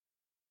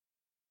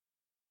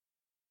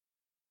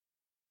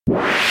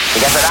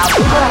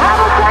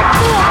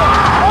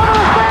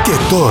Και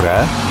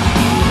τώρα,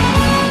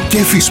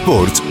 Kefi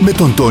Sports με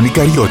τον Τόνι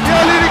Καριώτη. Η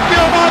ελληνική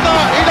ομάδα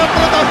είναι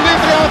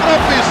πρωταθλήτρια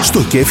Ευρώπης. Στο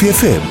Kefi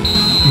FM,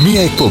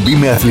 μία εκπομπή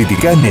με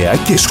αθλητικά νέα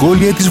και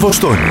σχόλια της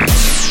Βοστόνης.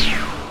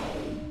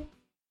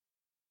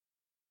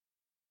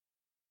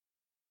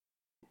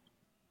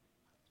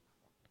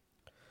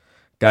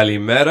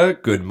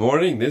 Kalimera, good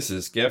morning. This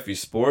is Kefi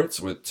Sports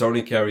with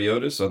Tony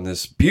Kariotis on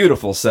this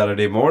beautiful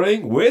Saturday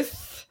morning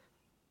with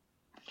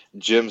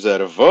Jim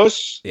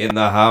Zervos in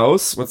the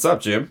house. What's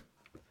up, Jim?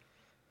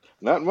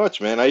 Not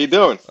much, man. How you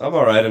doing? I'm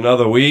all right.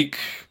 Another week,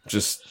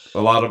 just a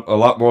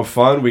lot more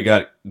fun. We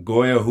got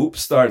Goya Hoop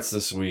starts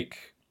this week.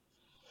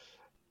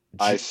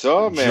 I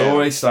saw, man.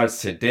 Joy starts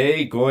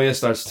today. Goya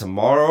starts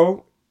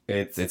tomorrow.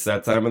 It's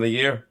that time of the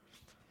year.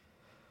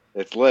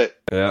 It's lit.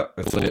 Yeah,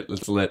 it's lit.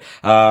 It's lit.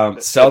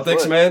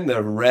 Celtics, lit. man,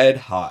 they're red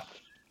hot.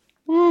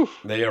 Woo.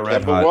 They are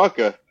red Kemba hot.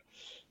 Walker.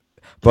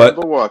 But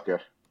Kemba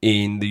Walker.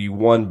 in the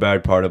one bad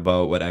part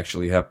about what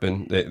actually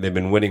happened, they've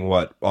been winning,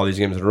 all these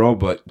games in a row,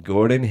 but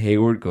Gordon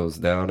Hayward goes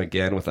down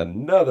again with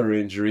another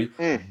injury.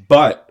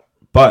 But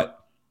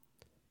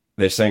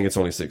they're saying it's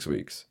only 6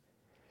 weeks.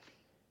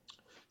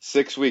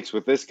 6 weeks.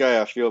 With this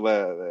guy, I feel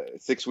that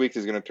 6 weeks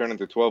is going to turn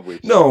into 12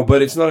 weeks. No,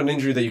 but it's not an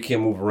injury that you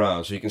can't move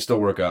around, so he can still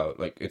work out.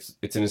 Like,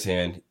 it's in his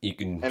hand. He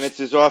can, And it's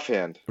his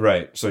offhand.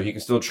 right, so he can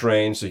still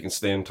train, so he can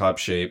stay in top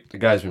shape. The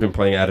guy's been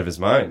playing out of his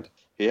mind.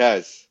 He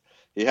has.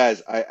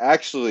 I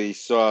actually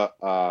saw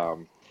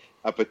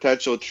a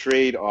potential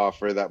trade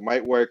offer that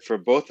might work for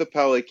both the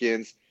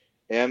Pelicans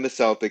and the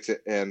Celtics,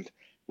 and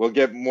we'll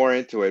get more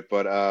into it,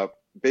 but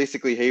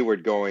basically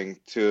Hayward going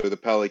to the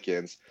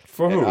Pelicans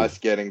For and who? us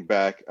getting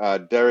back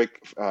Derek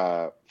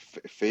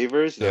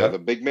Favors, Yeah. the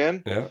big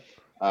man. Yeah.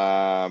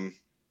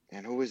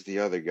 And who was the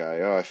other guy?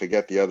 Oh, I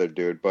forget the other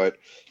dude. But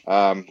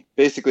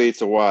basically,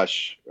 it's a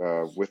wash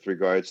with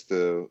regards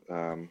to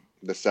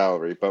the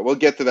salary. But we'll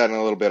get to that in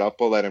a little bit. I'll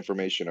pull that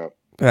information up.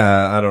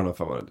 I don't know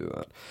if I want to do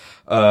that.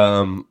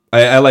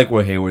 I like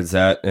where Hayward's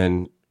at,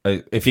 and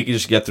if he could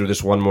just get through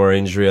this one more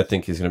injury, I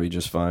think he's going to be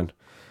just fine.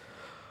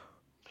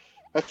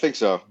 I think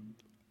so.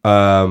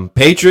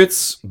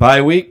 Patriots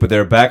bye week, but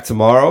they're back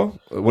tomorrow.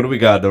 What do we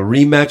got? The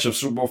rematch of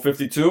Super Bowl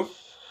 52?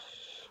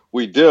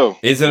 We do.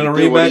 Is it a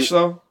We do. rematch,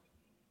 though?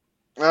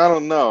 I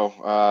don't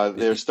know.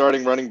 Their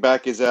starting running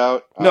back is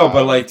out. No,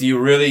 but do you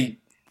really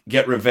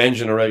get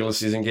revenge in a regular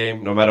season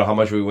game, no matter how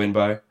much we win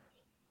by?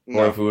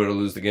 Or if we were to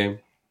lose the game?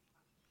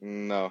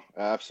 No,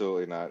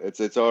 absolutely not.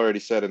 It's already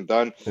said and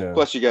done. Yeah.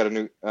 Plus, you got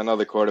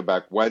another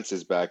quarterback. Wentz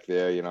is back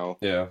there.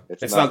 Yeah.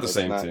 It's not- not the it's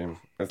same not- team.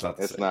 It's not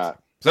the It's same.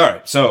 not.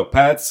 Sorry. So,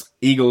 Pats,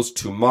 Eagles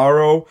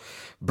tomorrow.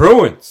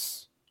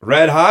 Bruins,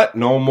 red hot,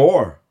 no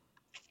more.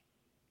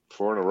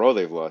 4 in a row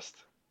they've lost.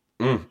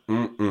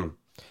 Mm.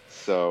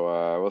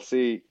 So we'll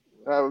see.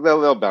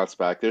 They'll bounce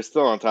back. They're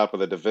still on top of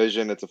the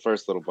division. It's a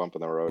first little bump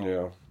in the road.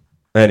 Yeah.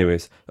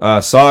 Anyways,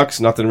 Sox,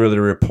 nothing really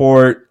to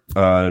report.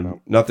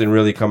 Nothing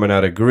really coming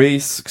out of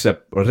Greece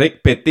except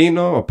Rick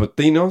Pitino or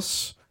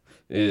Petinos.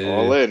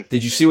 All in.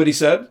 Did you see what he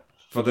said?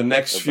 For the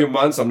next few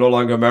months, I'm no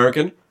longer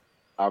American.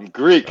 I'm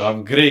Greek.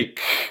 I'm Greek.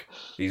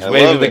 He's I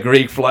waving love the it.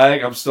 Greek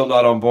flag. I'm still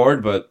not on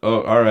board, but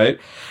all right.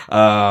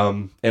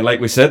 And like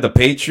we said, the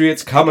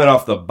Patriots coming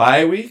off the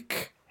bye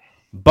week,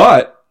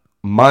 but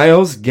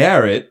Myles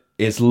Garrett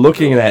is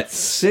looking at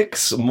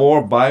 6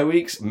 more bye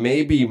weeks,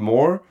 maybe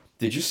more.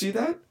 Did you see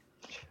that?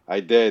 I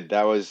did.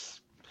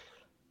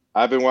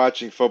 I've been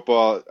watching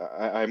football.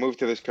 I moved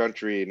to this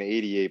country in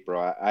 '88,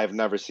 bro. I've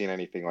never seen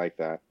anything like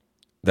that.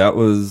 That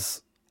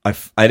was I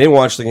didn't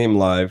watch the game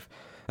live.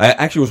 I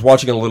actually was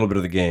watching a little bit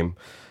of the game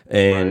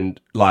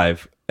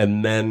live,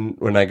 and then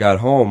when I got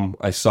home,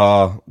 I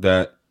saw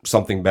that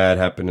something bad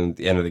happened at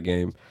the end of the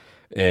game,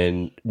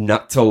 and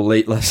not till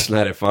late last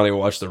night I finally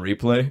watched the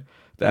replay.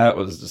 That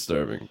was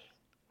disturbing.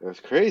 It was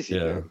crazy.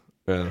 Yeah,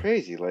 man.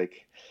 Crazy.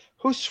 Like,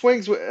 who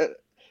swings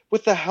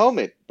with the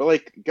helmet?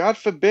 But God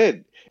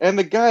forbid. And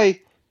the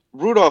guy,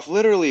 Rudolph,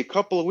 literally a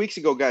couple of weeks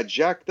ago got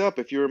jacked up.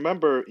 If you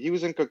remember, he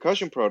was in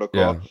concussion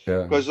protocol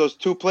because those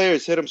 2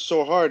 players hit him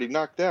so hard he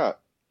knocked out.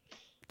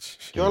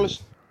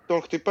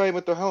 Don't play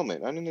with the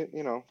helmet. I mean,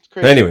 it's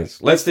crazy.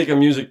 Anyways, let's take a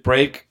music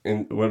break,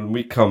 and when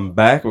we come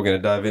back, we're going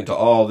to dive into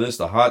all this,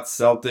 the hot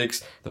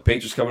Celtics, the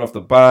Patriots coming off the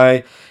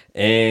bye,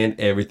 and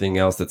everything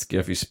else that's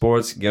Kefi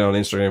Sports. Get on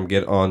Instagram,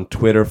 get on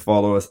Twitter,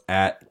 follow us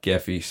at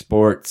Kefi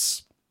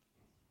Sports.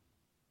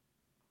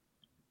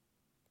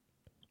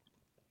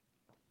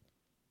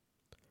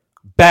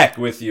 Back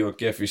with you at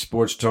Kefi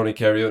Sports, Tony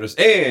Kariotis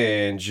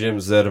and Jim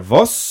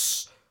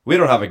Zervos. We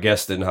don't have a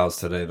guest in house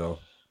today, though.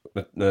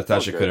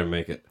 Natasha couldn't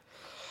make it.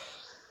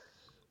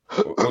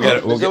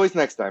 There's always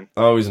next time.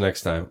 Always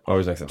next time.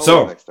 Always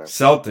So, next time.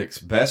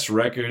 Celtics, best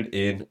record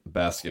in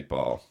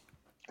basketball.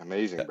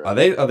 Amazing, bro. Are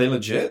they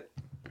legit?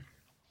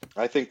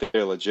 I think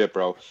they're legit,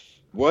 bro.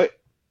 What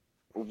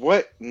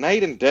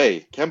night and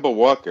day, Kemba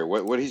Walker,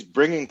 what he's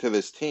bringing to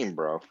this team,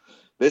 bro.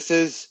 This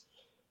is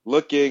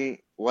looking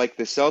like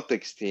the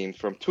Celtics team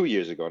from 2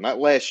 years ago, not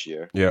last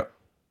year. Yeah.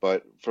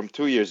 But from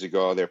 2 years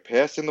ago, they're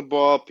passing the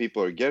ball.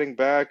 People are getting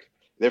back.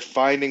 they're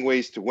finding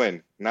ways to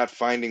win, not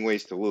finding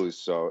ways to lose.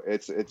 So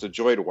it's a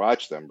joy to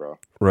watch them, bro.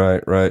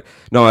 Right, right.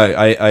 No,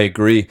 I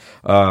agree.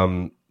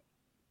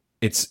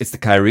 It's the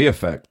Kyrie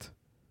effect.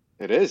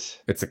 It is.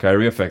 It's the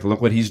Kyrie effect.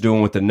 Look what he's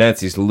doing with the Nets.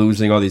 He's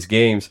losing all these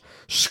games,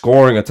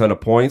 scoring a ton of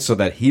points so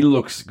that he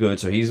looks good,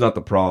 so he's not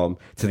the problem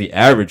to the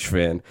average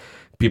fan.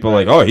 People are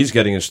like, oh, he's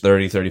getting his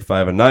 30,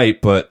 35 a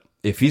night, but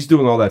if he's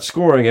doing all that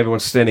scoring,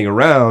 everyone's standing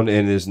around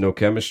and there's no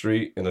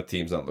chemistry and the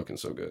team's not looking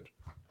so good.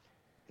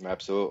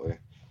 Absolutely.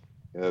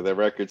 Their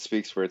record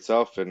speaks for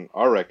itself, and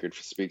our record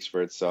speaks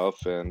for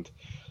itself, and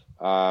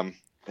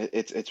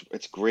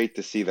it's great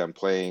to see them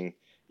playing,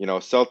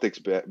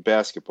 Celtics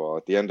basketball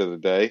at the end of the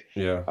day.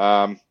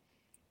 Yeah.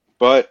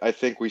 But I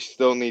think we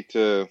still need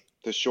to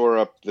shore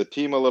up the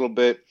team a little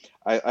bit.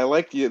 I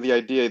like the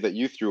idea that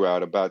you threw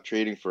out about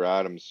trading for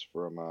Adams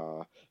from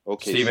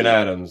OKC. Steven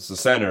Adams, the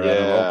center out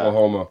of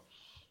Oklahoma.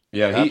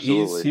 Yeah,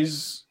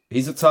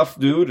 he's a tough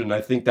dude, and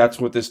I think that's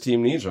what this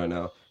team needs right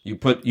now. You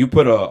put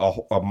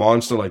a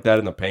monster like that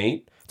in the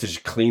paint to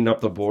just clean up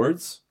the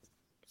boards.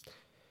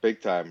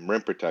 Big time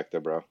rim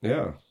protector, bro.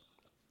 Yeah.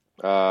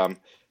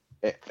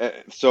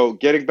 So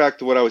getting back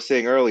to what I was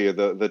saying earlier,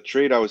 the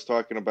trade I was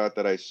talking about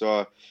that I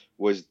saw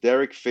was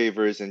Derek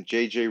Favors and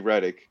JJ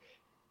Redick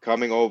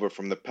coming over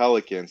from the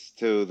Pelicans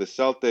to the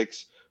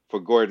Celtics for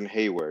Gordon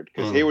Hayward,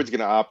 because Hayward's going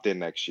to opt in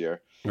next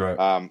year.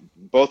 Right.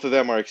 Both of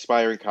them are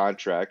expiring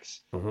contracts.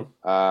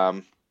 Mm-hmm.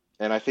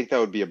 And I think that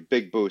would be a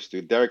big boost,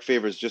 dude. Derek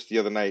Favors just the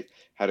other night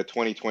had a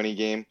 20-20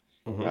 game.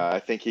 Mm-hmm. I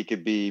think he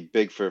could be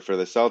big for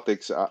the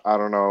Celtics. I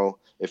don't know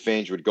if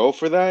Ainge would go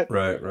for that.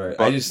 Right. But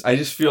I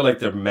just feel like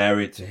they're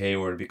married to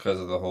Hayward because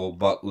of the whole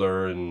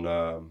Butler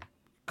and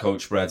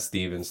Coach Brad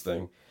Stevens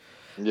thing.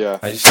 Yeah.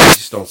 I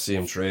just don't see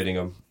him trading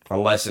him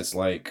unless it's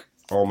like,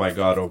 oh my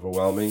God,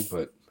 overwhelming.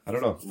 But I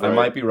don't know. Right. I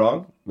might be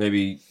wrong.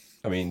 Maybe.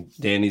 I mean,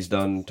 Danny's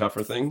done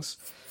tougher things,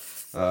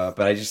 but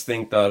I just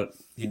think that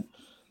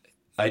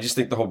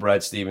the whole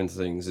Brad Stevens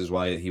things is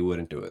why he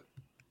wouldn't do it.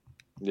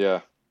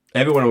 Yeah.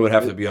 Everyone would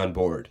have to be on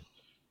board.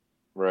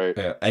 Right.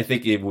 Yeah, I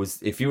think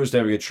if he was to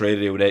ever get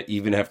traded, it would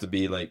even have to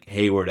be like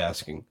Hayward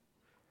asking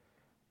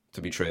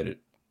to be traded.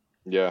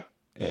 Yeah.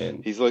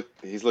 And he's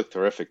looked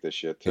terrific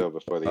this year too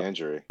before the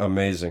injury.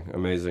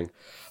 Amazing.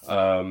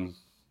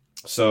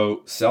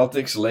 So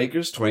Celtics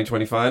Lakers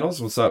 2020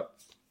 finals. What's up?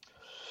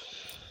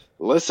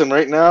 Listen,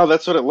 right now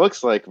that's what it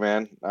looks like,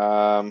 man.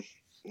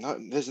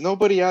 There's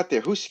nobody out there.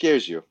 Who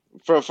scares you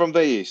from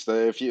the East?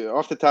 If you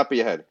off the top of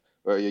your head,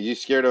 are you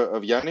scared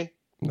of Yanni?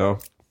 No.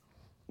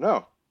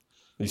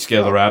 You scared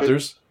of the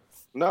Raptors?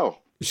 No.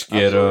 You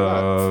scared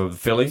of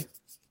Philly?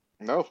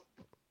 No.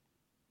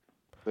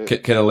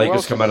 Can the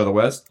Lakers come out of the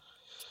West?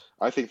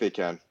 I think they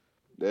can.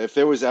 If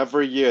there was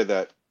ever a year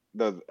that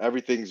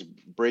everything's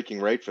breaking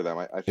right for them,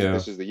 I think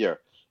this is the year.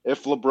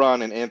 If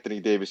LeBron and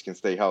Anthony Davis can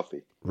stay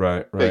healthy.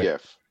 Right. Big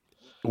if.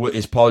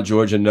 Is Paul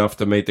George enough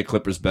to make the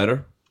Clippers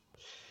better?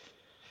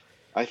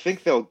 I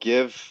think they'll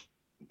give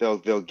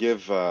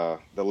the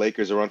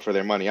Lakers a run for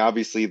their money.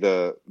 Obviously,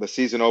 the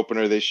season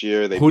opener this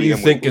year. Who do you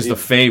think is the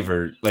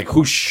favorite? Like,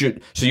 who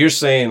should? So you're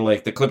saying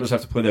like the Clippers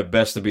have to play their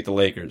best to beat the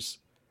Lakers?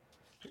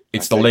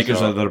 It's the Lakers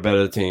that are the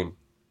better team.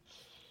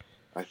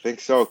 I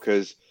think so.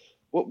 Because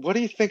what do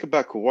you think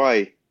about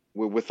Kawhi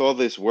with all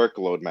this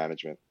workload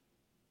management?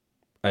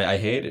 I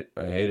hate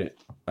it.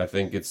 I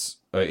think it's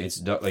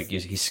like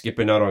he's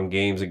skipping out on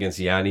games against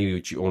Yanni,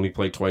 which you only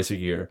play twice a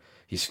year.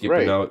 He's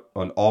skipping out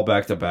on all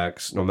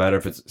back-to-backs, no matter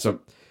if it's... So,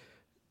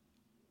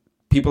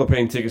 people are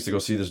paying tickets to go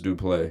see this dude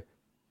play.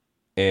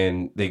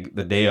 And the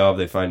day of,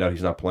 they find out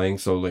he's not playing.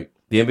 So, like,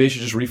 the NBA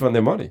should just refund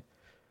their money.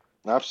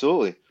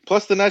 Absolutely.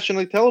 Plus the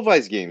nationally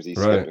televised games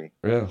he's skipping.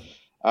 Yeah.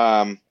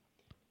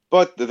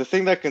 But the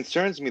thing that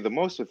concerns me the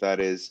most with that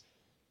is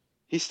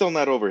he's still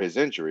not over his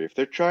injury. If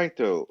they're trying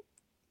to,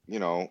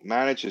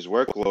 manage his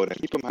workload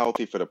and keep him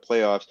healthy for the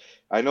playoffs,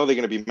 I know they're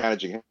going to be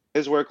managing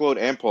his workload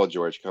and Paul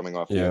George coming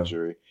off the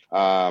injury.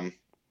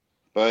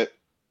 But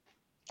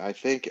I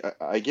think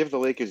I give the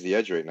Lakers the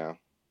edge right now.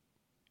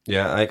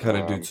 Yeah, I kind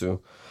of do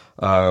too.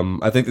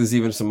 I think there's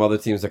even some other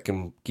teams that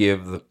can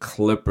give the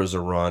Clippers a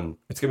run.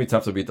 It's going to be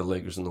tough to beat the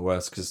Lakers in the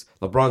West because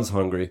LeBron's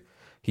hungry.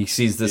 He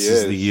sees this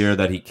as the year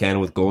that he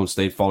can with Golden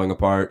State falling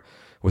apart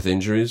with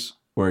injuries,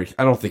 where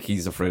I don't think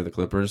he's afraid of the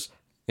Clippers.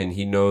 And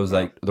he knows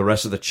like the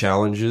rest of the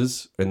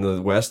challenges in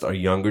the West are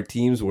younger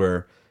teams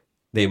where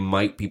they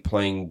might be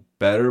playing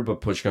better,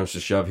 but push comes to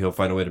shove, he'll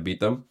find a way to beat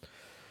them.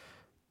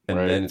 And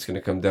then it's going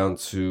to come down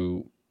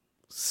to,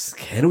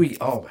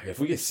 if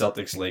we get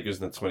Celtics Lakers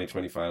in the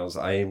 2020 finals,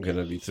 I am going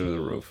to be through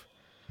the roof.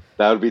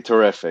 That would be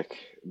terrific.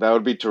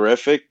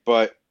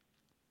 But,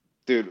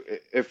 dude,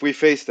 if we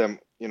face them,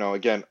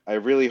 again, I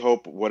really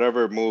hope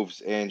whatever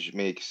moves Ainge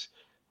makes,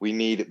 we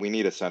need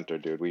a center,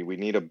 dude. We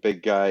need a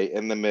big guy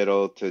in the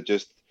middle to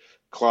just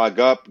clog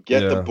up,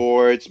 get the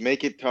boards,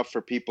 make it tough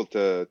for people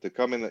to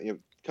come in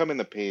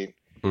the paint.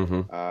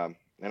 Mm-hmm.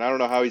 And I don't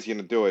know how he's going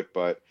to do it,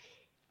 but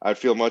I'd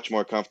feel much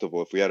more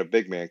comfortable if we had a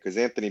big man because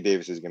Anthony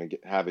Davis is going to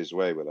have his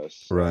way with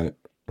us. Right.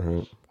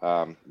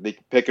 They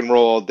pick and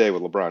roll all day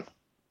with LeBron.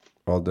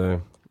 All day.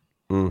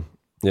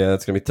 Yeah,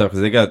 that's gonna be tough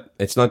because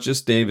it's not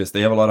just Davis.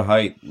 They have a lot of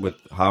height with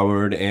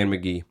Howard and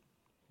McGee.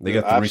 They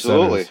got three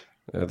Absolutely.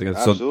 centers.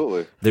 So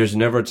Absolutely. there's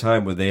never a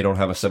time where they don't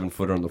have a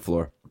 7-footer on the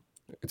floor.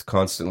 It's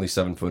constantly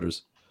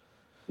 7-footers.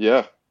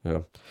 Yeah.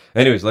 Yeah.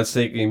 Anyways, let's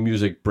take a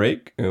music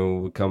break, and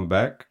when we come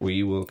back,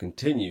 we will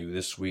continue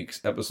this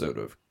week's episode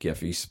of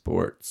Kefi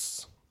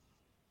Sports.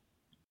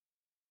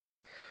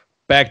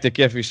 Back to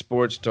Kefi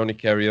Sports. Tony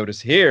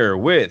Kariotis here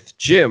with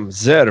Jim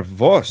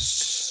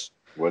Zervos.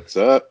 What's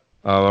up?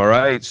 All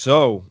right.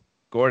 So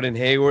Gordon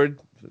Hayward,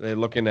 they're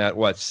looking at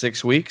what,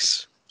 6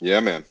 weeks? Yeah,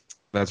 man.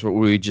 That's what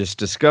we just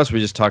discussed. We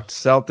just talked to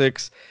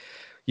Celtics.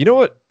 You know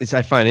what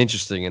I find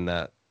interesting in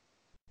that?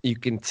 You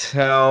can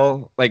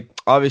tell, like,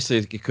 obviously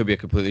it could be a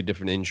completely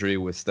different injury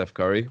with Steph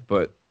Curry,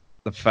 but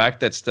the fact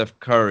that Steph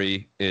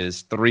Curry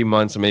is 3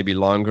 months or maybe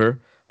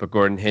longer, but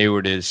Gordon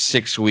Hayward is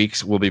 6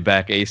 weeks, will be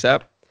back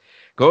ASAP,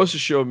 goes to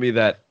show me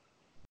that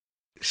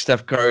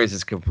Steph Curry's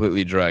is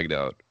completely dragged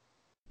out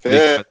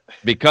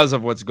because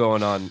of what's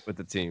going on with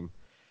the team.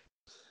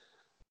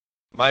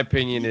 My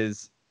opinion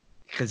is,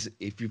 because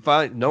if you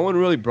find, no one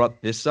really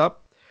brought this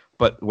up,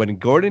 but when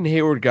Gordon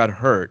Hayward got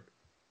hurt,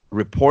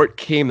 report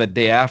came the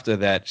day after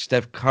that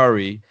Steph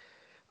Curry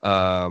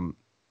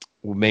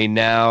may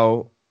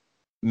now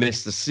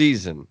miss the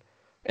season.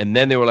 And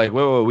then they were like,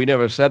 whoa, we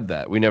never said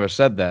that. We never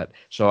said that.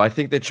 So I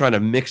think they're trying to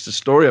mix the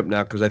story up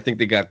now because I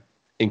think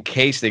in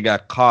case they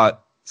got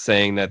caught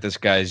saying that this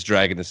guy's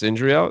dragging this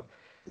injury out.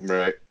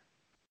 Right.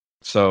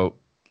 So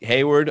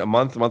Hayward, a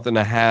month and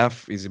a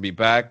half, he's going to be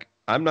back.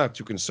 I'm not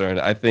too concerned.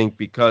 I think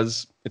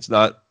because it's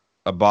not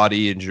a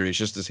body injury, it's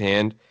just his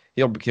hand,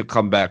 he'll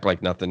come back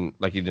like nothing,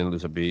 like he didn't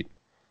lose a beat.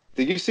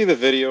 Did you see the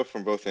video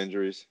from both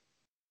injuries?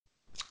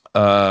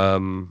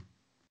 No,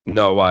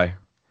 why?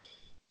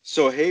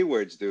 So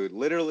Hayward's, dude,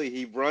 literally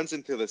he runs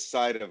into the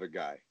side of a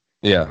guy.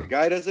 Yeah. The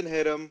guy doesn't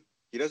hit him.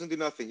 He doesn't do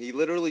nothing. He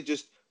literally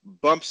just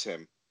bumps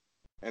him.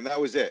 And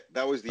that was it.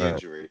 That was the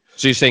injury.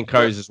 So you're saying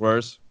Curry's is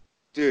worse?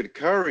 Dude,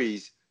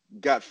 Curry's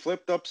got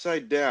flipped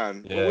upside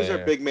down. Yeah, what was our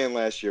big man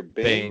last year?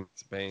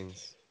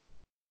 Baines.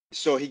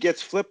 So he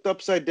gets flipped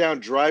upside down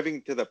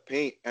driving to the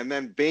paint, and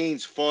then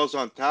Baines falls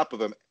on top of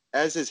him.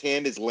 As his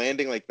hand is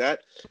landing like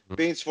that,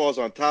 Baines falls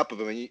on top of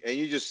him, and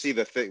you just see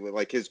the thing,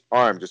 like his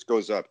arm just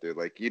goes up, dude.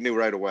 Like you knew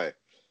right away.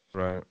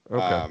 Right. Okay.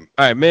 All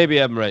right. Maybe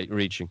I'm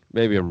reaching.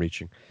 Maybe.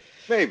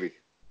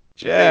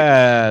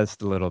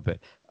 Just a little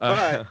bit.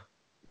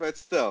 But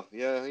still,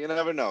 yeah, you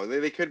never know.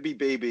 They could be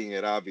babying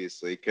it,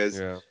 obviously,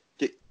 because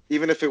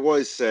even if it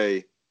was,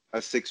 say, a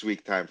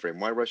 6-week time frame,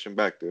 why rush him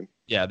back, dude?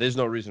 Yeah, there's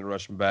no reason to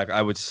rush him back.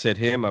 I would sit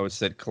him. I would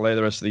sit Clay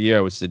the rest of the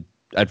year.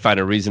 I'd find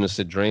a reason to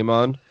sit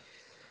Draymond.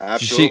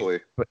 Absolutely.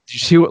 Did you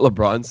see what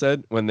LeBron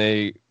said when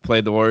they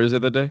played the Warriors the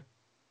other day?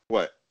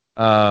 What?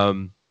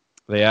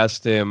 They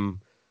asked him,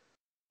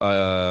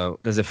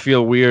 does it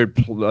feel weird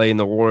playing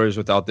the Warriors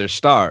without their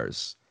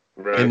stars?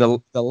 Right. And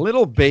the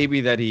little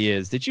baby that he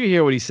is, did you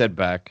hear what he said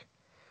back?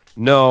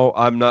 No,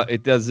 I'm not.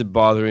 It doesn't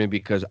bother me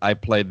because I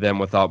played them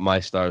without my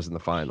stars in the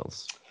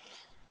finals.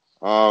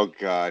 Oh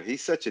God,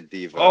 he's such a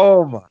diva.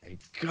 Oh my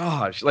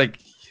gosh, like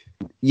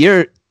he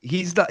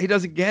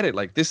doesn't get it.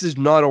 Like this is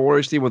not a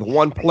Warriors team with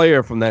one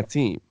player from that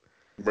team.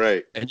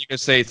 Right. And you can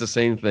say it's the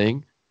same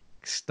thing.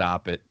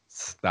 Stop it.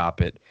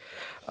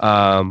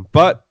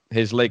 But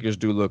his Lakers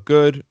do look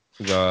good.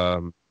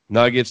 The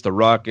Nuggets, the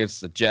Rockets,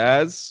 the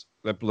Jazz,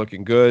 they're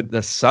looking good.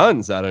 The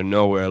Suns out of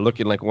nowhere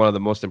looking like one of the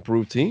most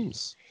improved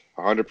teams.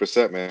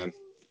 100%, man.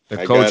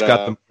 The coach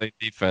got them playing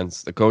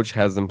defense. The coach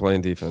has them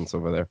playing defense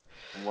over there.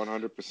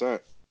 100%.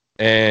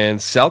 And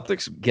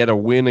Celtics get a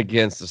win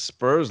against the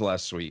Spurs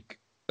last week.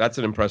 That's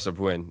an impressive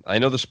win. I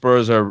know the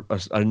Spurs are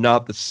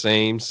not the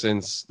same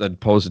since the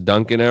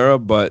post-Duncan era,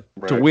 but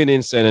to win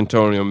in San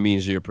Antonio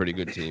means you're a pretty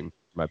good team, in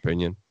my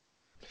opinion.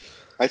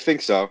 I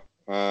think so.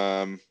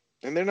 And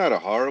they're not a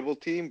horrible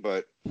team,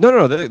 but...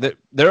 No,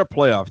 they're a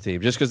playoff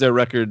team. Just because their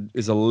record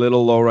is a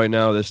little low right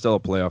now, they're still a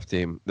playoff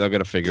team. They're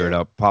going to figure it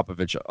out.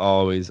 Popovich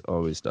always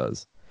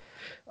does.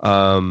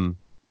 So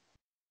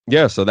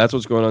that's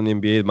what's going on in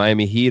the NBA.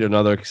 Miami Heat,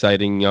 another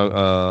exciting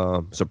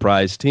young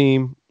surprise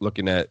team.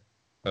 Looking at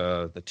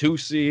the 2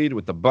 seed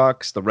with the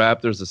Bucks, the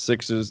Raptors, the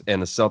Sixers,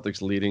 and the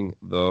Celtics leading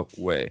the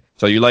way.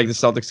 So you like the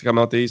Celtics to come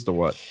out the East or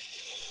what?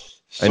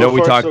 I know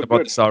we talked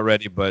about this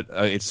already, but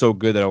it's so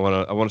good that I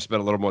want to spend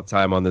a little more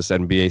time on this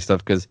NBA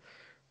stuff because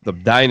the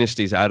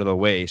dynasty's out of the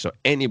way. So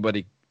any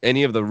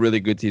of the really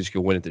good teams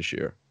can win it this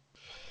year.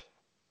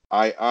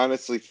 I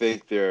honestly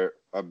think they're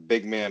a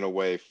big man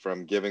away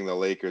from giving the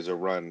Lakers a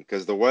run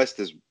because the West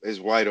is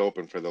wide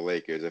open for the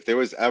Lakers. If there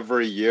was ever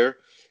a year,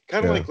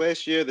 kind of like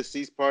last year, the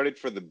C's parted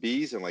for the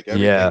B's and like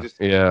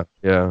everything.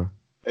 Yeah.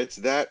 It's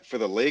that for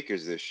the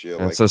Lakers this year.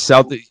 Like, so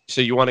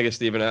you want to get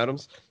Steven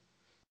Adams?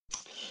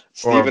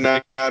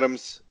 Steven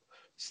Adams,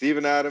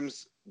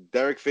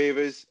 Derek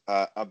Favors,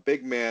 a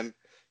big man,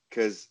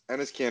 because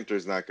Enes Kanter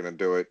is not going to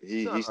do it.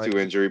 He's too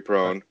injury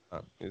prone.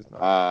 He's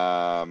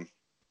not.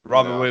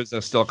 Robin Williams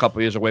is still a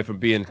couple years away from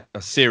being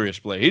a serious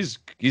player. He's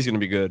going to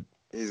be good.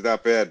 He's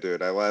not bad,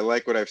 dude. I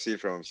like what I've seen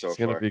from him so He's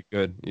gonna far. be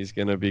good. He's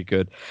gonna be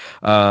good.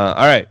 All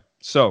right,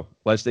 so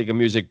let's take a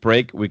music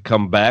break. We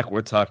come back.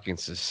 We're talking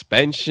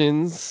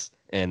suspensions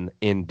and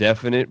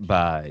indefinite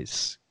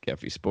buys.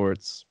 Kefi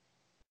Sports.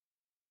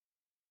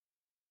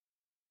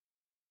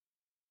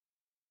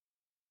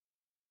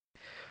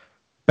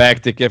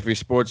 Back to Kefi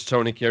Sports.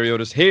 Tony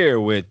Kariotis here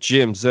with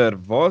Jim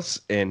Zervos.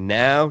 And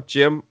now,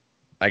 Jim,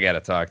 I got to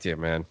talk to you,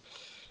 man.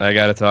 I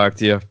got to talk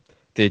to you.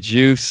 Did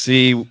you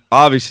see?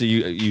 Obviously,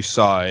 you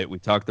saw it. We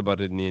talked about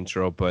it in the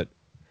intro, but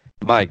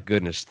my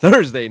goodness,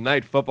 Thursday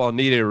night football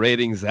needed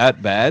ratings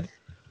that bad?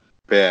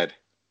 Bad.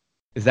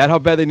 Is that how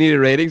bad they needed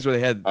ratings? Where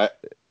they had?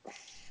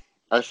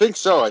 I think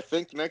so. I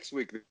think next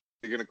week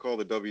they're gonna call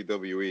the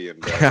WWE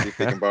and see if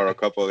they can borrow a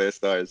couple of their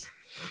stars.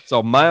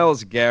 So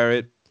Myles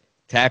Garrett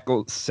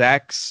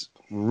sacks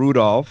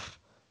Rudolph,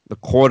 the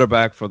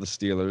quarterback for the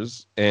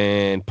Steelers,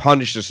 and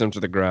punishes him to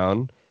the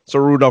ground. So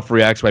Rudolph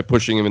reacts by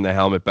pushing him in the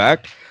helmet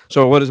back.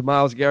 So what does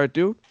Myles Garrett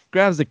do?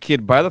 Grabs the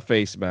kid by the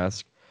face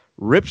mask,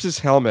 rips his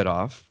helmet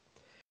off.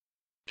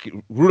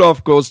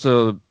 Rudolph goes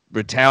to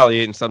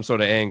retaliate in some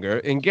sort of anger,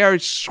 and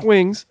Garrett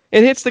swings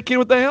and hits the kid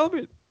with the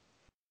helmet.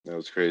 That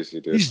was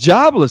crazy, dude. He's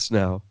jobless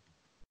now.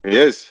 He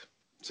is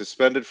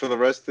suspended for the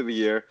rest of the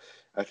year.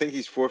 I think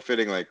he's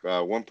forfeiting like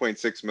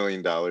 $1.6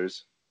 million.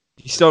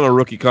 He's still on a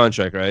rookie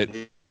contract,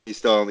 right? He's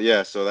still,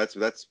 yeah. So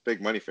that's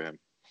big money for him.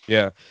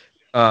 Yeah.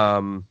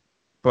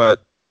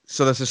 But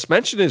so the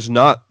suspension is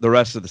not the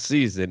rest of the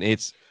season.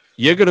 It's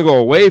you're going to go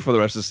away for the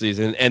rest of the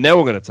season, and then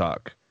we're going to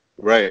talk.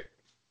 Right.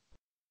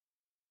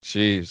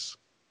 Jeez.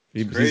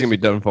 He's going to be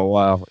done for a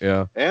while,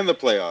 yeah. And the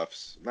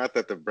playoffs. Not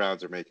that the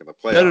Browns are making the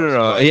playoffs.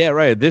 No. But... Yeah,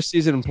 right. This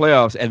season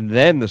playoffs, and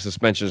then the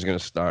suspension is going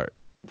to start.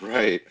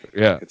 Right.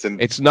 Yeah.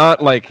 It's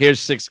not like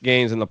here's 6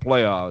 games in the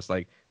playoffs.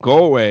 Like,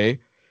 go away,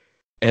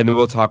 and then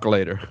we'll talk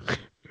later.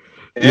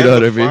 You know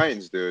what I mean?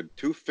 Fines, dude.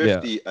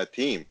 $250 a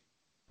team.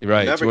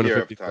 Right. Never hear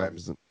of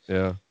times.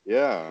 Yeah.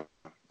 Yeah.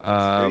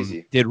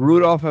 Crazy. Did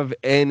Rudolph have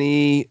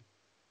any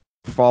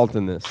fault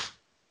in this?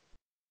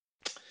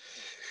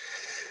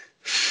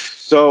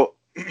 So,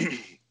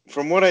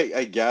 from what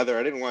I gather,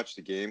 I didn't watch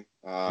the game.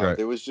 Right.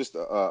 There was just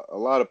a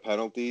lot of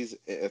penalties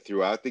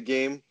throughout the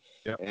game.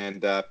 Yep.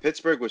 And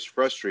Pittsburgh was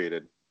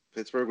frustrated.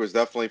 Pittsburgh was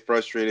definitely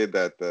frustrated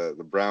that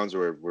the Browns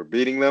were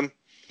beating them.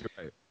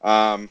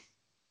 Right.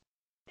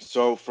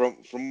 So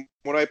from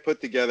what I put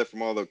together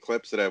from all the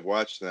clips that I've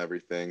watched and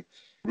everything,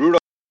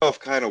 Rudolph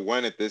kind of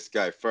went at this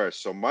guy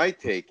first. So my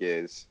take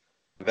is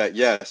that,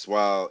 yes,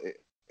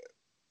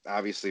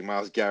 obviously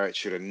Myles Garrett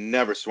should have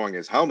never swung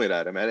his helmet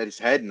at him, at his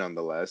head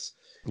nonetheless.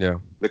 Yeah.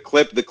 The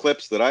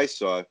clips that I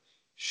saw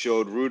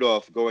showed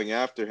Rudolph going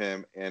after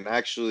him and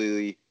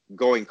actually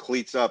going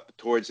cleats up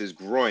towards his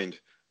groin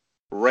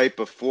right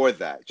before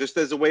that, just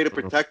as a way to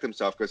protect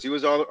himself, because he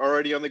was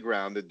already on the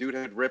ground. The dude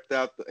had ripped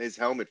out his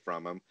helmet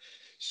from him.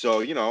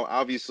 So,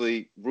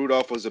 obviously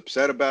Rudolph was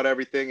upset about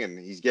everything, and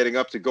he's getting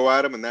up to go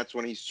at him, and that's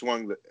when he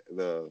swung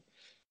the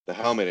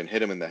helmet and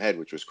hit him in the head,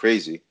 which was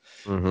crazy.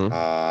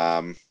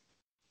 Mm-hmm.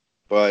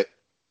 But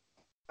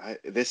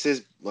this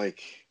is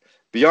like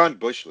beyond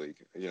Bush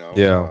League,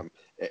 Yeah.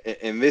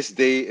 In this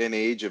day and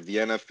age of the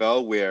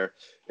NFL, where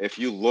if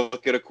you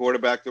look at a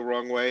quarterback the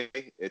wrong way,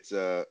 it's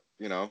a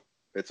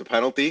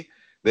penalty.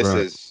 This right.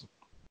 is,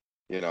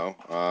 and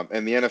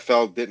the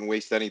NFL didn't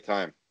waste any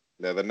time.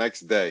 The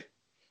next day,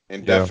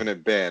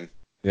 indefinite ban.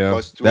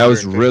 Yeah, that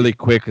was really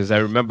quick because I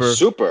remember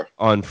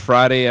on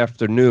Friday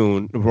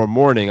afternoon or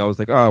morning, I was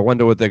like, oh, I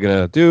wonder what they're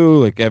going to do.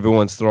 Like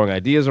everyone's throwing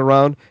ideas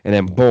around, and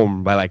then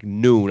boom, by like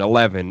noon,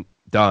 11,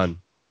 done.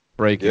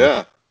 Breaking.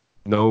 Yeah.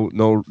 No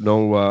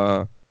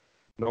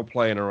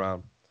playing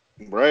around.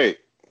 Right.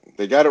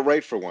 They got it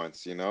right for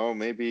once,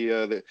 Maybe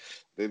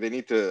they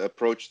need to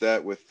approach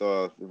that with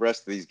the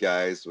rest of these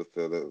guys with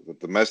the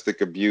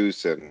domestic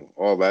abuse and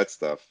all that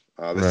stuff.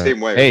 Same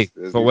way. Hey,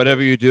 but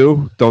whatever you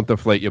do, don't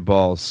deflate your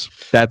balls.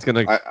 That's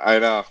going to... I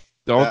know.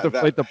 Don't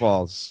deflate the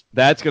balls.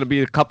 That's going to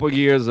be a couple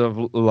years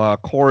of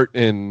court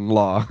and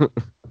law.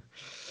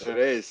 It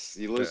is.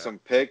 You lose some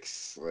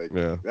picks.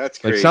 That's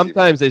crazy. Like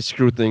sometimes they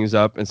screw things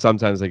up, and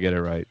sometimes they get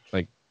it right.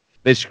 Like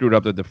they screwed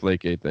up the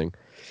Deflategate thing.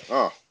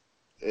 Oh,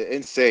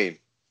 insane.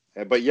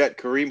 But yet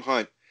Kareem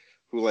Hunt,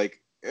 who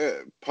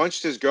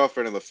punched his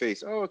girlfriend in the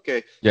face. Oh,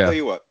 okay. Yeah. Tell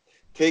you what,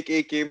 take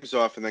 8 games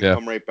off and then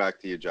come right back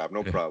to your job.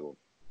 No problem.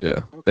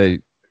 Yeah. Okay.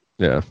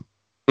 Yeah.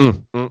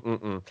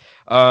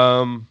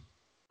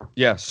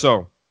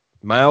 So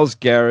Myles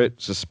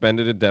Garrett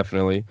suspended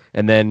indefinitely,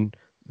 and then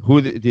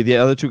did the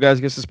other 2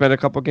 guys get suspended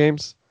a couple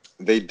games?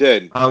 They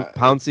did.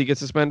 Pouncey get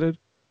suspended?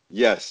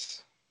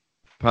 Yes.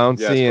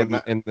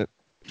 Pouncey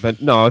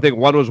but no, I think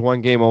one was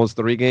 1 game, almost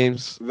 3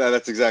 games.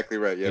 That's exactly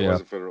right. Yeah, it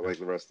wasn't for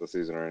the rest of the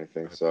season or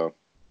anything. So,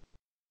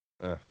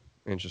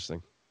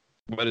 interesting.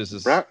 What is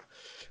this?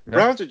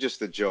 Browns are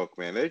just a joke,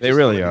 man. They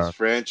really are. These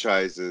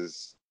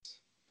franchises.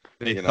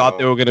 They thought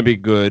they were going to be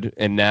good,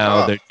 and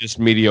now they're just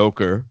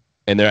mediocre,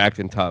 and they're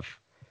acting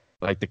tough.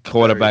 Like the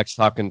quarterback's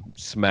talking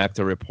smack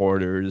to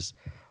reporters.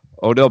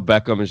 Odell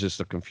Beckham is just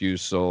a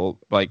confused soul.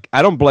 Like,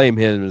 I don't blame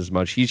him as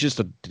much. He's just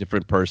a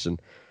different person.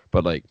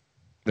 But, like,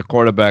 the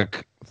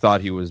quarterback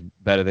thought he was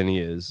better than he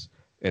is.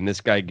 And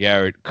this guy,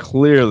 Garrett,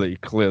 clearly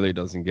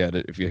doesn't get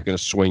it if you're going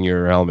to swing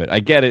your helmet.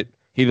 I get it.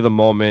 Heat of the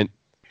moment.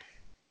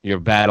 You're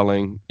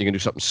battling. You can do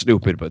something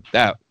stupid. But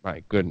that,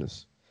 my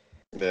goodness.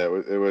 Yeah,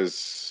 it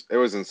was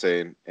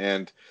insane.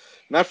 And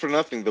not for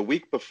nothing, the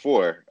week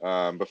before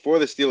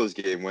the Steelers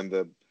game, when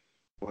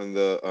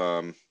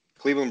the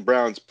Cleveland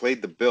Browns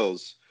played the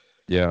Bills,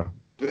 Yeah.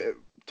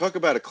 talk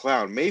about a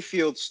clown.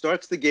 Mayfield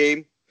starts the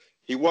game.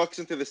 He walks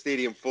into the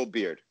stadium full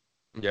beard.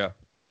 Yeah.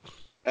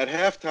 At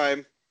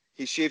halftime,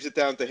 he shaves it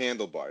down to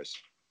handlebars.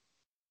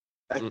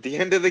 At the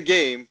end of the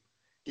game,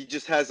 he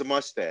just has a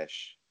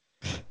mustache.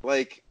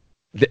 Like,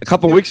 a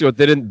couple of weeks ago,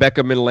 didn't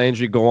Beckham and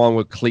Landry go on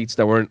with cleats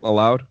that weren't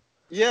allowed?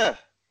 Yeah,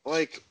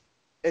 like,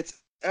 it's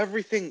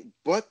everything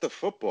but the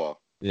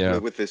football. Yeah.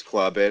 With this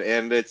club,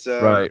 and it's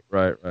Right.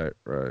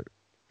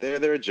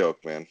 They're a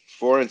joke, man.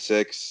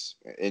 4-6.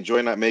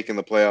 Enjoy not making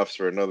the playoffs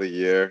for another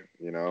year,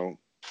 and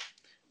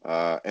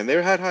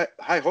they had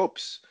high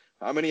hopes.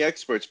 How many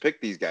experts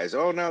picked these guys?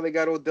 Oh, now they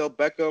got Odell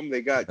Beckham.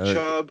 They got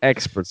Chubb.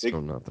 Experts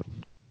know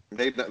nothing.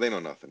 They know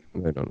nothing.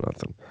 They know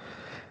nothing.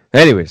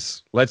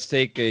 Anyways, let's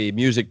take a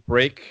music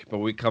break. But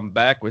when we come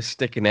back, we're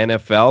sticking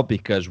NFL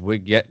because we're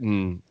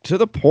getting to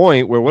the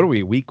point where, what are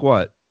we, week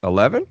what,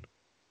 11?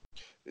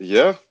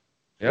 Yeah.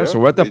 Yeah, so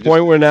we're at the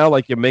point where now,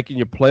 like, you're making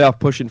your playoff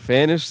push in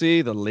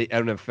fantasy. The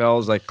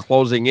NFL is, like,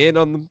 closing in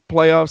on the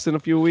playoffs in a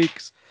few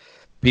weeks.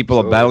 People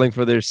are battling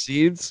for their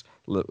seeds.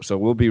 So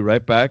we'll be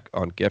right back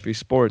on Kefi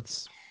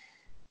Sports.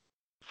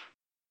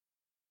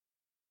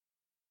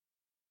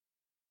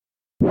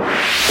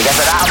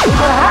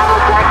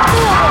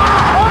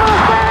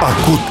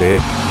 Ακούτε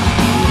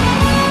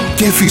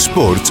Kefi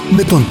Sports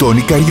με τον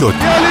Τόνι Καριώτη.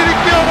 Η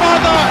ελληνική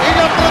ομάδα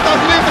είναι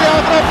πρωταθλήτρια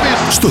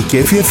Ευρώπης. Στο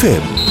Kefi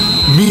FM.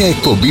 Μία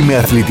εκπομπή με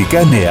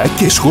αθλητικά νέα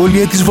και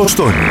σχόλια της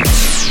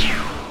Βοστόνης.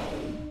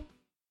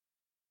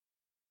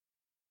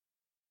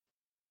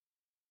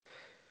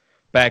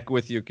 Back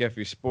with you,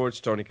 Kefi Sports,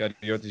 Tony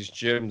Kariotis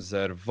Jim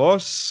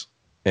Zervos.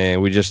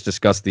 And we just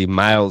discussed the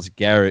Myles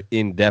Garrett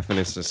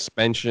indefinite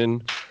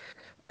suspension.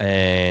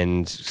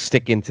 And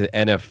sticking to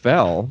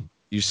NFL,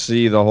 you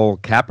see the whole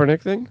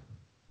Kaepernick thing?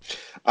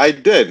 I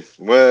did.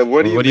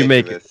 What do you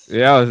make of this?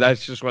 Yeah,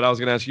 that's just what I was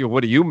going to ask you.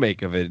 What do you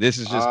make of it? This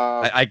is just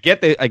I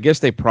guess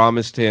they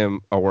promised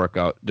him a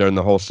workout during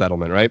the whole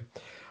settlement, right?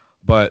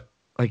 But,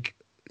 like,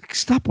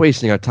 stop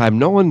wasting our time.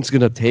 No one's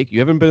going to take you.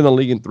 You haven't been in the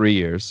league in 3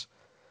 years.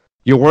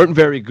 You weren't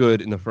very good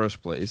in the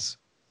first place.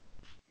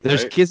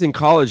 There's kids in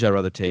college I'd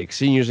rather take,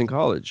 seniors in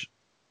college,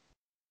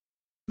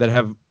 that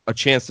have a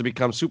chance to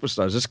become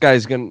superstars. This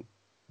guy's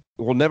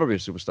will never be a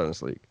superstar in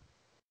this league.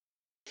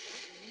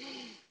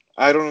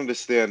 I don't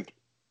understand.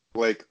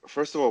 Like,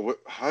 first of all,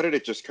 how did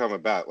it just come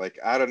about? Like,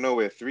 out of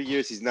nowhere, 3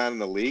 years he's not in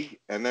the league,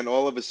 and then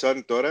all of a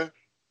sudden,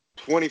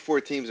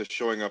 24 teams are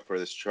showing up for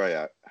this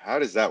tryout. How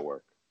does that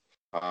work?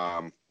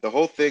 The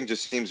whole thing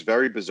just seems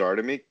very bizarre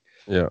to me.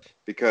 Yeah.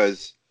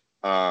 Because,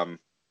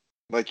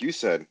 like you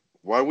said,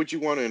 why would you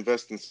want to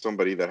invest in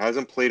somebody that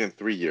hasn't played in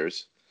 3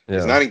 years,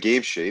 is not in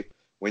game shape,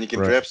 when you can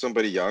draft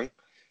somebody young?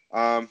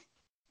 Now,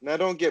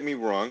 don't get me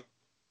wrong.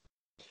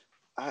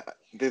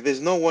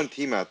 There's no one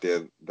team out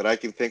there that I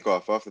can think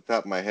off the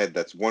top of my head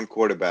that's one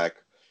quarterback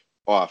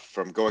off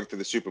from going to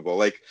the Super Bowl.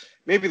 Like,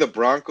 maybe the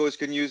Broncos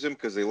can use him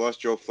because they lost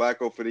Joe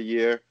Flacco for the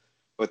year,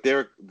 but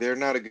they're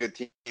not a good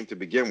team to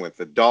begin with.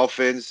 The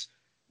Dolphins,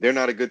 they're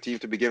not a good team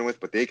to begin with,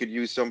 but they could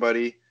use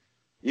somebody.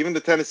 Even the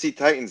Tennessee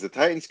Titans, the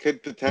Titans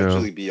could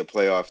potentially be a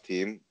playoff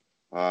team.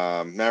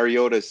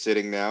 Mariota is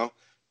sitting now.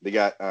 They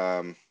got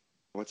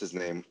what's his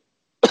name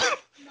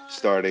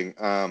starting.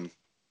 I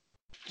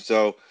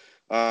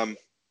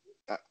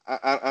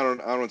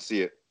don't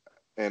see it.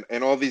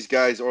 And all these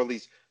guys, all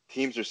these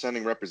teams are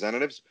sending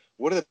representatives.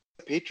 What are the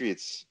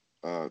Patriots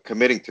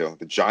committing to?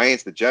 The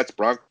Giants, the Jets,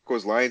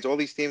 Broncos, Lions, all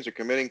these teams are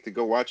committing to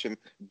go watch him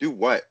do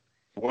what?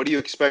 What do you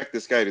expect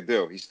this guy to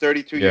do? He's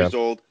 32 years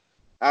old,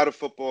 out of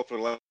football for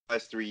the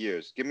last 3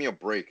 years. Give me a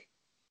break.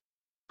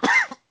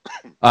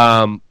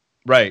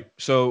 Right.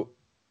 So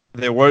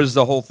there was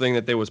the whole thing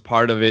that there was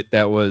part of it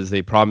that was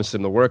they promised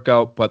him the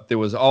workout, but there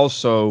was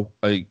also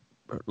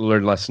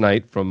learned last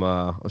night from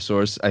a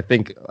source. I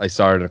think I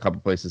saw it in a couple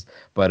places,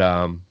 but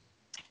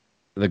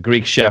the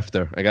Greek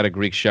Schefter. I got a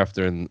Greek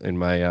Schefter in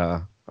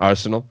my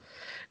arsenal,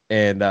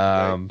 and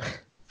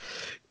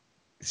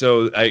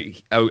so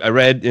I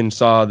read and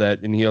saw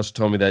that, and he also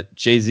told me that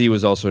Jay-Z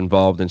was also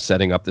involved in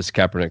setting up this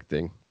Kaepernick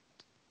thing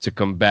to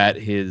combat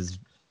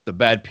the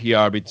bad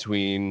PR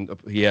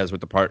he has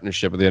with the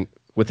partnership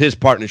with his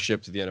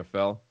partnership to the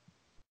NFL.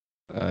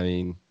 I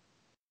mean,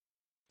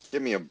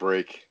 give me a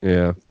break.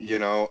 Yeah.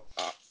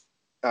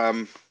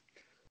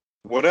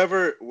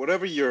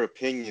 Whatever your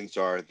opinions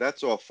are,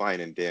 that's all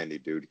fine and dandy,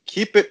 dude.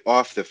 Keep it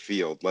off the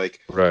field. Like,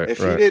 if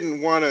he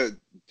didn't want to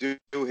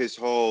do his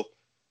whole,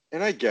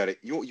 and I get it,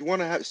 you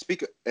want to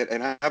speak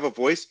and have a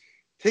voice,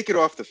 take it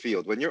off the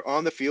field. When you're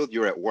on the field,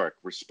 you're at work.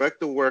 Respect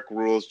the work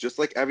rules, just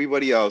like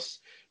everybody else.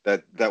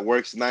 that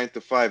works 9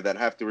 to 5 that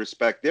have to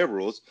respect their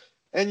rules,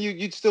 and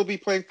you'd still be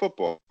playing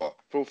football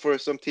for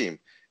some team.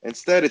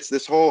 Instead, it's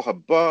this whole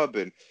hubbub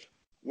and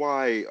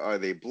why are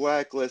they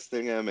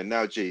blacklisting him? And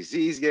now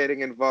Jay-Z's getting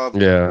involved.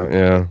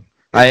 Yeah.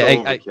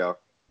 It's overkill.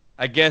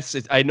 I guess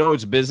I know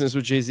it's business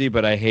with Jay-Z,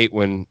 but I hate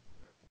when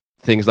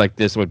things like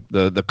this, with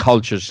the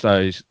culture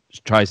tries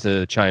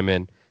to chime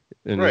in,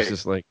 and it's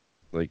just like,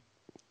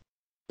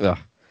 ugh.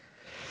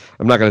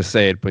 I'm not gonna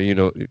say it, but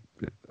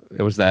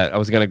it was that I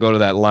was gonna go to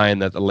that line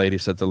that the lady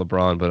said to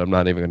LeBron, but I'm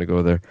not even gonna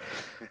go there.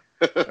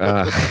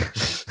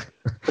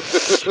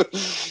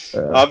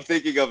 I'm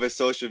thinking of a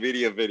social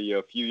media video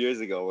a few years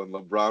ago when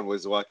LeBron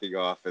was walking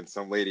off and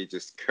some lady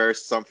just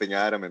cursed something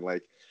at him and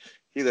like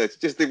he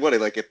just did what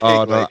like a pig.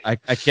 Oh no, I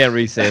can't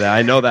re-say that.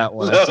 I know that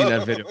one. No. I've seen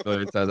that video a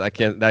million times. I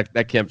can't.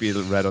 That can't be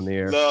read on the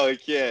air. No, I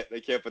can't.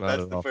 But not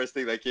that's the first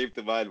thing that came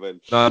to mind when.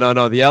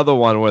 No. The other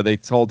one where they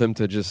told him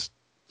to just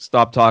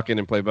stop talking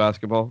and play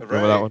basketball. Right.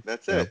 Remember that one?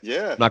 That's it.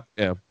 Yeah.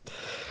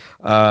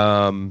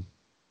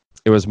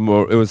 It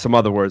was some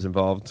other words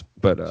involved,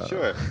 but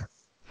sure.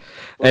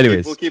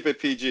 Anyways, we'll keep it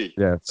PG.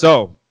 Yeah.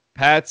 So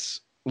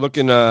Pats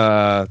looking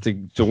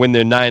to win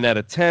their 9 out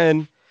of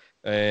 10,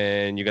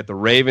 and you got the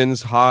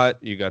Ravens hot.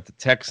 You got the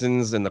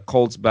Texans and the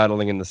Colts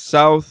battling in the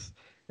South,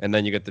 and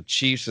then you got the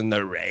Chiefs and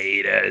the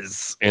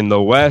Raiders in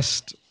the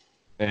West.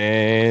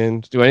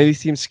 And do any of these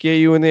teams scare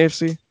you in the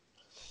AFC?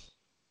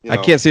 I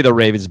can't see the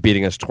Ravens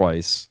beating us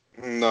twice.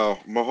 No,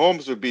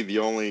 Mahomes would be the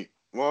only.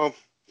 Well,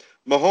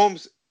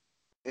 Mahomes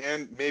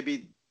and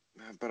maybe.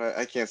 But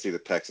I can't see the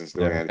Texans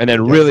doing anything. And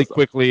then really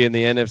quickly in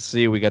the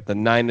NFC, we got the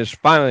Niners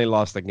finally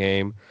lost the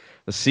game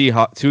to the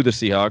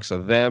Seahawks. So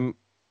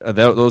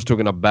those two are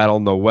going to battle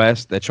in the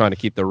West. They're trying to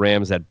keep the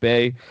Rams at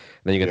bay. And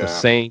then you got the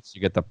Saints,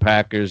 you got the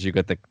Packers, you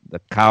got the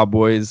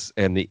Cowboys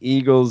and the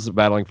Eagles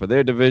battling for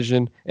their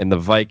division, and the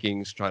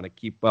Vikings trying to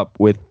keep up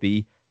with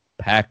the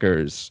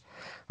Packers.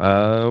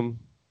 So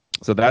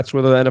that's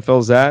where the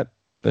NFL's at.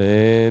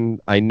 And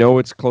I know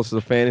it's close to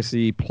the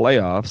fantasy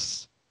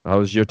playoffs.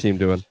 How's your team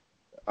doing?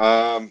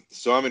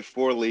 So I'm in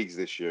 4 leagues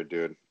this year,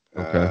 dude.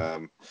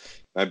 Okay.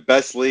 My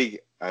best league,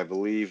 I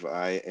believe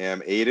I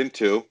am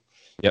 8-2.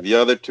 Yep. The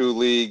other 2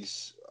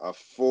 leagues,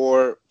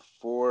 4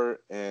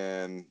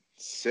 and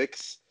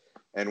 6,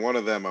 and one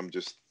of them I'm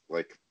just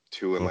like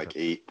 2 and like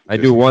 8. I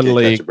do one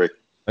league.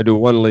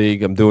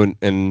 I'm doing,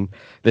 and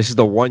this is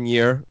the 1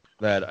 year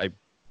that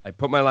I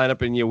put my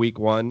lineup in week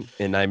 1,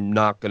 and I'm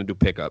not going to do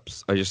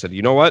pickups. I just said,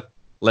 you know what?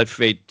 Let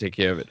fate take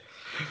care of it.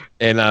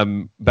 And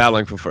I'm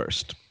battling for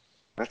first.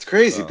 That's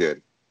crazy,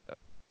 dude.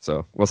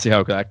 So we'll see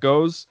how that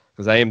goes,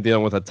 because I am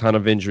dealing with a ton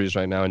of injuries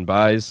right now in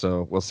buys.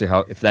 So we'll see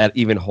if that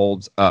even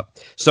holds up.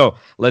 So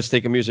let's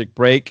take a music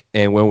break,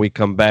 and when we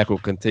come back, we'll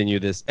continue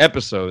this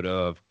episode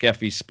of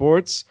Kefi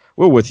Sports.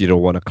 We're with you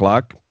till 1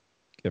 o'clock.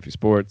 Kefi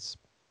Sports.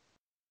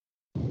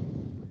 All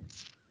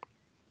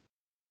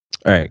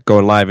right,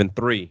 going live in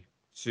 3,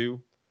 2.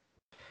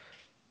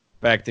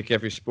 Back to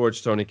Kefi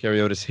Sports. Tony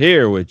Kariotis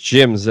here with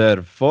Jim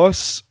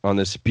Zervos on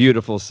this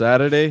beautiful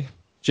Saturday.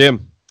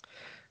 Jim,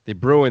 the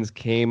Bruins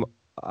came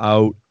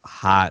out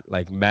hot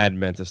like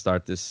madmen to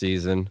start this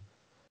season.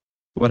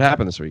 What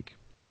happened this week?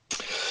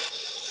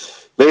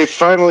 They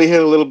finally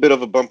hit a little bit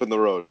of a bump in the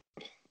road.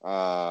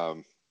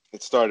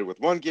 It started with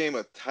one game,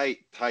 a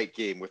tight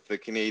game with the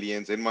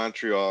Canadiens in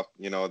Montreal.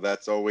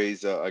 That's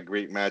always a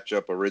great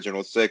matchup,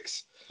 original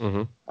 6.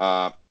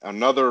 Mm-hmm.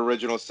 Another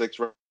original 6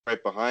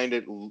 right behind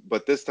it,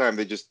 but this time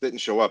they just didn't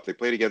show up. They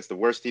played against the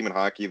worst team in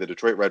hockey, the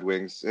Detroit Red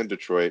Wings in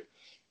Detroit.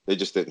 They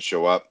just didn't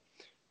show up.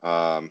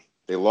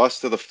 They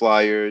lost to the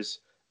Flyers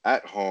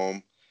at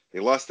home. They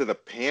lost to the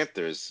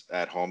Panthers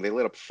at home. They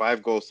let up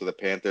 5 goals to the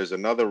Panthers,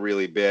 another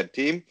really bad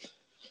team.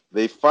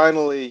 They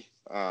finally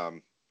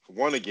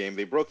won a game.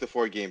 They broke the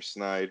 4-game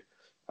snide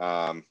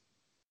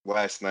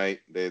last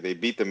night. They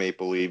beat the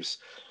Maple Leafs.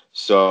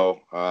 So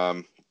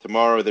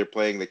tomorrow they're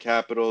playing the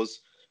Capitals.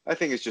 I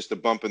think it's just a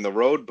bump in the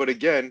road. But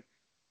again,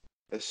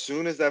 as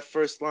soon as that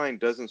first line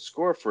doesn't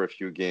score for a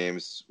few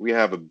games, we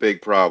have a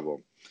big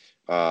problem.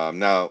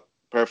 Now,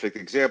 perfect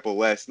example,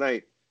 last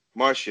night,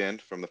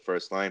 Marchand from the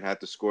first line had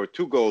to score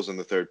 2 goals in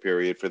the third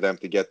period for them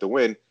to get the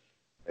win.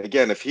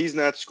 Again, if he's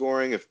not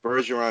scoring, if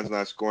Bergeron's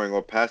not scoring,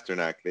 or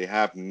Pasternak, they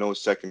have no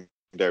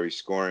secondary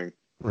scoring,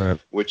 right?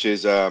 Which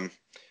is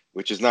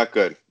not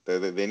good.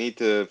 They need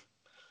to,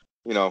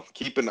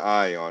 keep an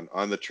eye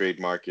on the trade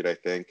market, I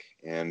think,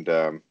 and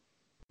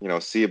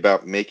see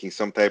about making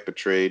some type of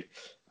trade.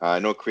 I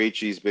know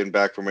Krejci's been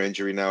back from an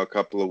injury now a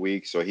couple of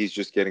weeks, so he's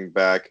just getting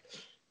back.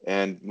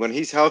 And when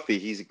he's healthy,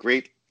 he's a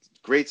great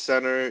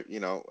center.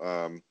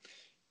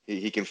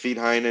 He can feed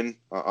Heinen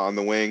on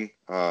the wing.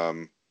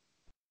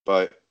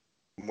 But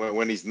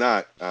when he's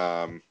not,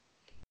 do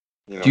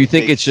you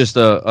think it's just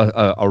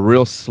a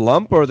real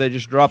slump, or they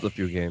just dropped a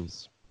few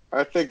games?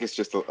 I think it's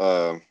just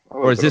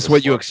or is this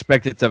what you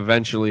expected to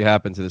eventually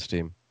happen to this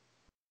team?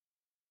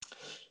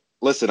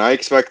 Listen, I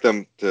expect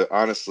them to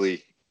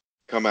honestly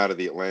come out of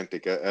the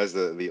Atlantic as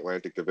the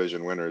Atlantic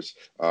Division winners.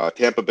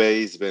 Tampa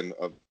Bay's been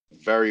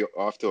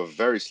off to a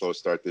very slow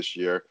start this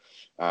year.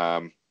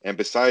 And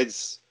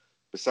besides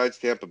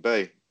Tampa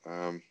Bay,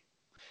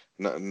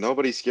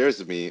 nobody scares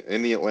of me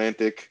in the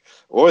Atlantic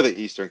or the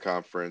Eastern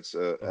Conference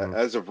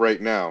as of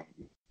right now.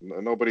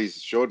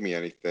 Nobody's showed me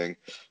anything.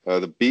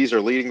 The Bees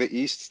are leading the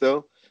East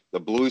still. The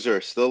Blues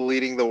are still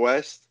leading the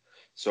West.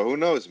 So who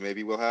knows?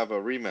 Maybe we'll have a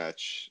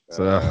rematch.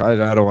 So I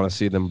don't want to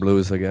see them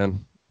Blues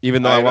again.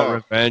 Even though I want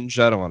revenge,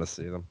 I don't want to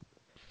see them.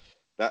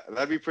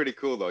 That'd be pretty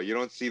cool, though. You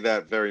don't see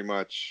that very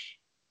much.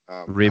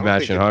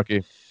 Rematch in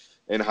hockey.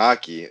 In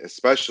hockey,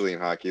 especially in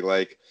hockey.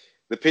 Like,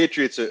 the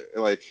Patriots are,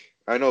 like,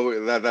 I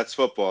know that's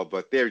football,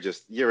 but they're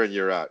just year in,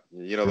 year out.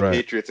 You know, the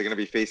Patriots are going to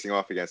be facing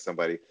off against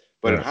somebody.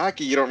 But in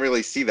hockey, you don't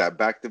really see that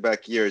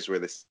back-to-back years where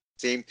the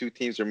same two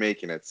teams are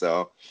making it.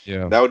 So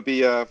that would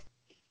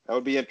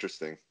be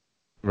interesting.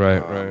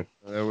 Right.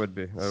 That would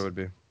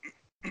be.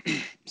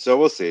 So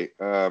we'll see.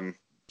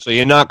 So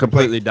you're not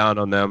completely down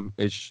on them.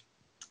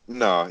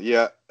 No,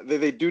 yeah,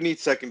 they do need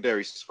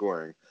secondary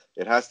scoring.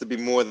 It has to be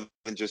more than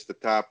just the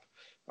top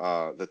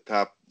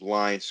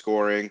line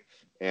scoring,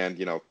 and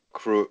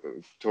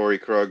Torrey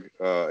Krug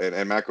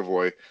and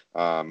McAvoy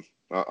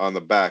on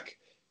the back.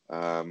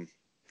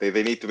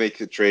 They need to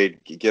make a trade,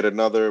 get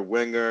another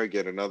winger,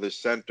 get another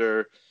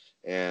center,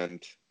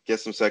 and get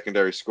some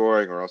secondary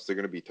scoring, or else they're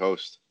going to be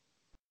toast.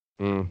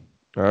 All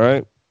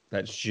right,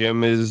 that's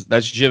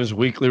Jim's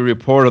weekly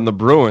report on the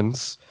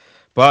Bruins,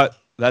 but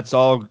that's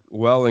all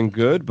well and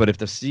good. But if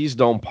the seas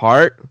don't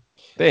part,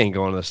 they ain't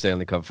going to the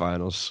Stanley Cup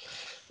Finals.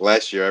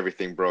 Last year,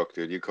 everything broke,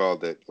 dude. You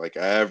called it. Like,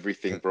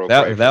 everything broke.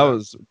 That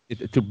was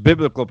to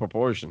biblical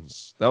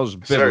proportions. That was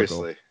biblical.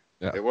 Seriously,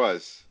 It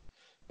was.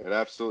 It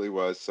absolutely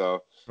was.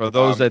 So for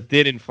those that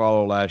didn't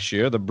follow last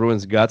year, the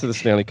Bruins got to the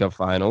Stanley Cup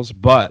Finals,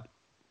 but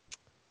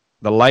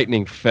the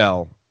Lightning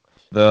fell.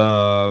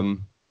 The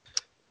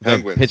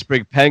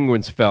Pittsburgh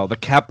Penguins fell. The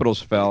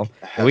Capitals fell.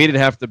 And we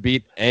didn't have to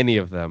beat any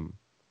of them.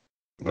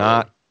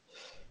 Not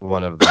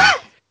one of them.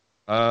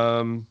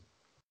 All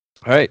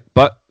right.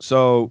 But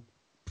so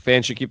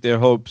fans should keep their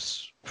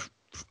hopes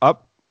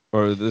up,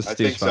 or this I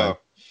team's think fine? So.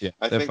 Yeah,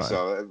 I think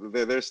so.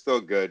 They're still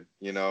good.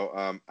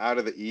 Out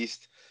of the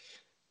East,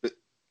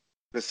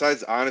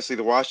 besides, honestly,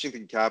 the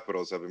Washington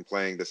Capitals have been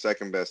playing the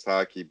second best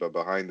hockey, but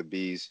behind the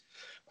Bees.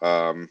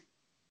 Even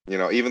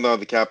though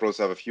the Capitals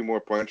have a few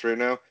more points right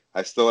now,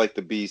 I still like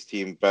the Bees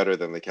team better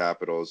than the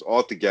Capitals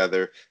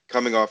altogether,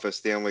 coming off a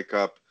Stanley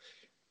Cup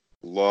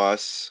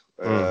loss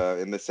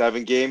in the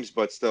 7 games,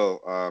 but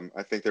still,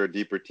 I think they're a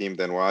deeper team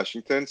than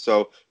Washington.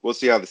 So we'll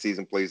see how the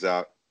season plays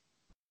out.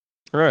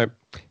 All right.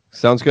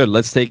 Sounds good.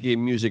 Let's take a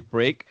music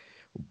break.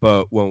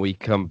 But when we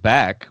come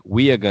back,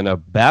 we are going to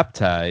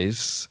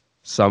baptize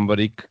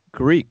somebody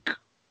Greek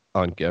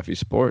on Kefi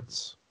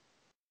Sports.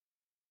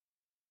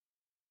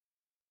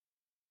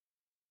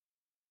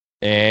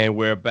 And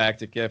we're back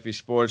to Kefi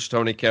Sports.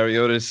 Tony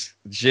Kariotis,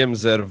 Jim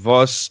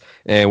Zervos,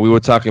 and we were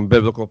talking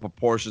biblical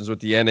proportions with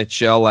the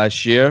NHL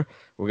last year.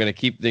 We're going to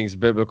keep things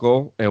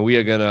biblical, and we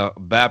are going to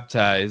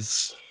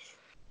baptize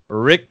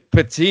Rick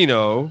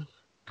Pitino,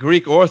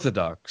 Greek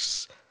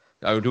Orthodox.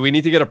 Do we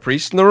need to get a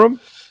priest in the room?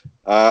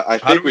 I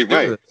think we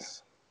might.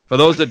 For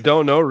those that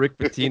don't know, Rick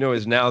Pitino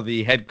is now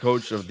the head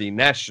coach of the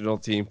national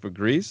team for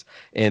Greece.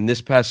 And this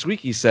past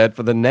week, he said,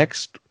 for the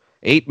next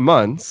 8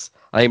 months,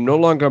 I am no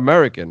longer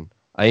American.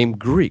 I am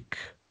Greek.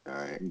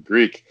 I'm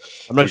Greek.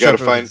 I'm not sure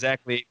if it's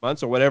exactly 8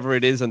 months or whatever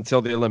it is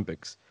until the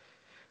Olympics.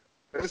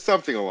 It's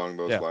something along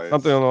those lines.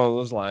 Something along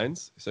those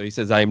lines. So he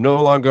says, I am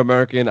no longer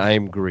American. I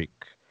am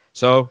Greek.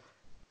 So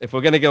if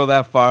we're going to go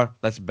that far,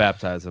 let's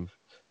baptize him.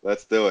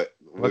 Let's do it.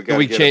 What can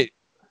we change?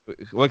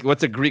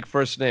 What's a Greek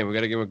first name? We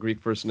got to give him a Greek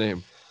first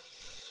name.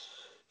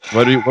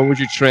 What would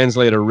you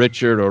translate a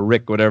Richard or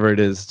Rick, whatever it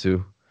is,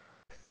 to?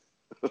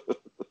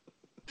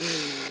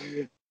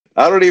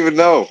 I don't even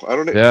know.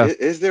 Yeah.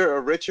 Is there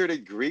a Richard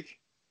in Greek?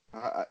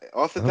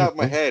 Off the top of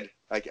my head,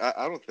 I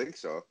don't think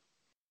so.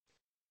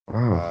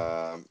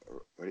 Wow.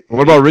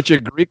 What about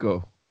Richard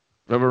Grieco?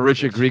 Remember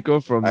Richard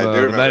Grieco from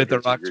Night at the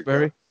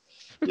Roxbury?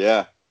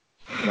 Yeah.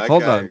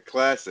 Hold on.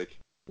 Classic.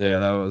 Yeah,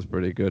 that was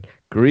pretty good.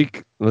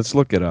 Greek, let's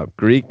look it up.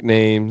 Greek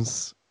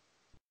names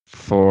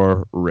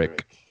for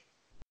Rick.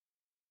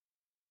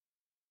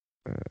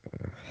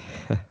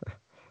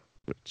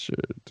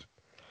 Richard.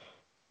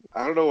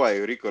 I don't know why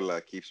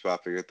Ricola keeps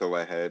popping into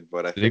my head,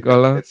 but I think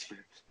Ricola? it's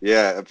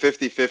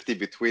 50-50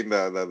 between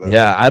the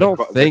Yeah, I don't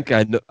think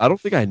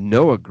I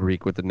know a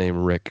Greek with the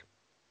name Rick.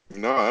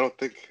 No, I don't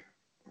think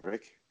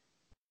Rick.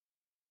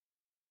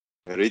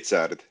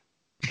 Richard.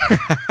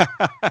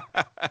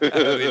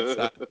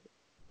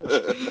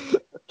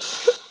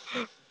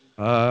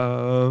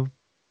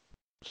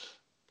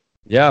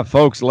 Yeah,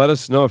 folks, let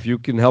us know if you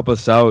can help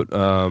us out.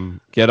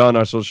 Get on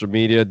our social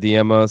media,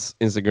 DM us,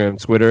 Instagram,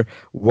 Twitter.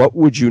 What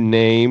would you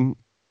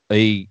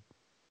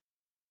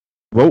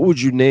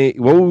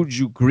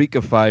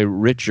Greekify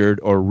Richard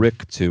or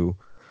Rick to?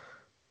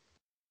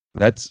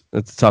 That's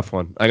a tough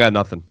one. I got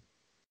nothing.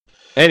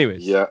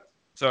 Anyways, yeah.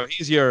 So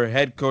he's your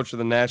head coach of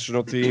the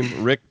national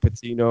team, Rick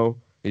Pitino.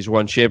 He's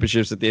won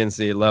championships at the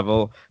NCAA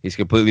level. He's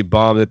completely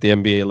bombed at the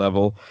NBA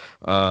level.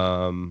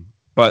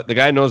 But the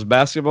guy knows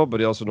basketball, but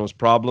he also knows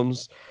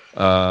problems.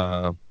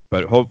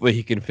 But hopefully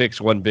he can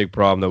fix one big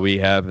problem that we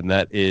have, and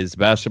that is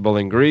basketball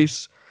in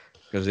Greece,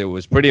 because it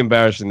was pretty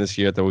embarrassing this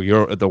year at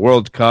the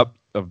World Cup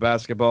of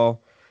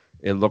basketball.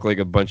 It looked like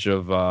a bunch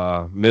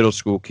of middle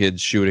school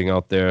kids shooting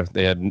out there.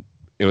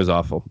 It was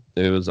awful.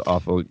 It was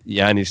awful.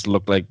 Giannis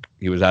looked like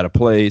he was out of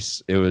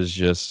place. It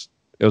was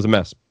a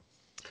mess.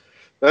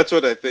 That's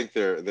what I think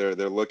they're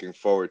looking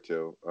forward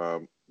to.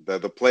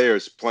 The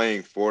players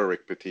playing for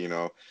Rick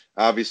Pitino.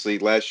 Obviously,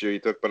 last year he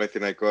took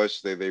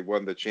Panathinaikos. They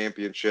won the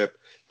championship.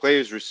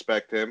 Players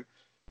respect him.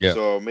 Yeah.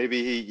 So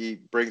maybe he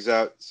brings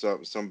out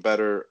some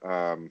better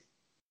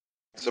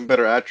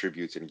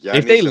attributes. And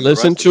if they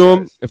listen to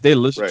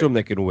him,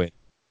 they can win.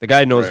 The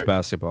guy knows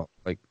basketball.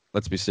 Like,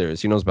 let's be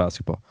serious. He knows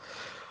basketball.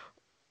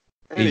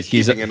 And he's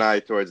keeping an eye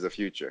towards the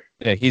future.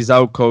 Yeah, he's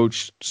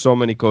outcoached so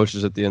many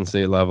coaches at the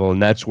NCAA level,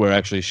 and that's where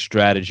actually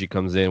strategy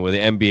comes in. With the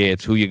NBA,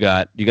 it's who you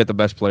got. You got the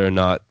best player or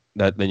not,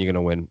 then you're going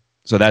to win.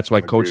 So that's why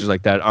coaches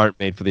like that aren't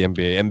made for the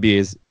NBA. NBA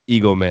is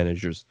ego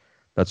managers.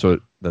 That's what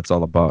that's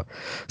all about.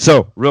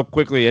 So, real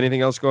quickly,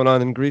 anything else going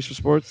on in Greece for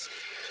sports?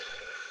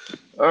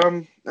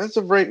 As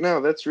of right now,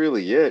 that's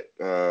really it.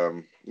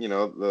 The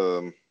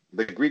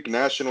Greek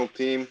national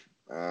team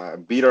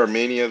beat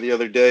Armenia the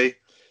other day,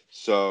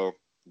 so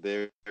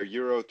their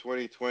Euro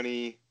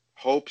 2020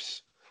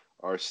 hopes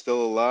are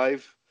still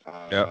alive.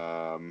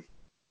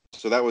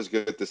 So that was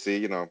good to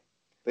see.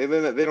 They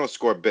don't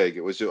score big.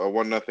 It was a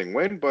 1-0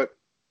 win, but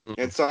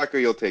in soccer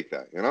you'll take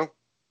that.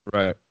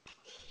 Right.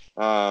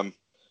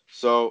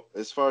 So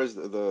as far as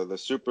the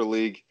Super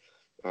League,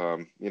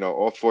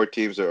 all 4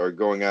 teams are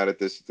going at it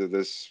this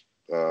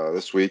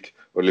week.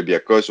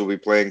 Olympiacos will be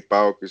playing,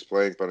 PAOK is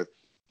playing,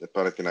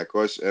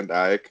 Panathinaikos and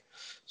AEK.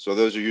 So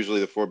those are usually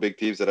the 4 big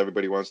teams that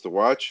everybody wants to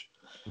watch.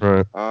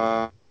 Right.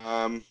 But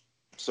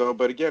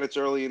again, it's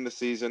early in the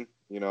season.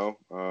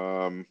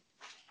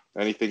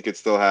 Anything could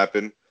still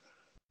happen.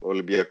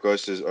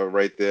 Olympiacos is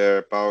right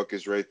there. PAOK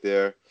is right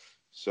there.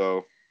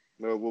 So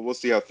we'll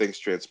see how things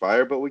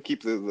transpire. But we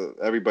keep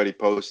everybody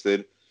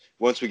posted.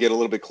 Once we get a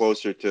little bit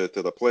closer to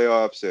the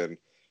playoffs and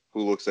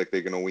who looks like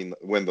they're going to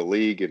win the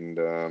league, and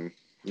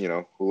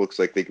who looks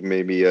like they can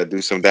maybe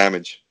do some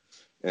damage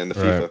in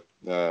the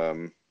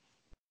FIFA,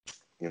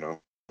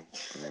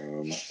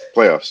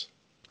 playoffs.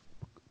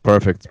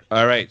 Perfect.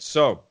 All right,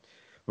 so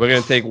we're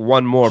going to take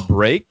one more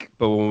break,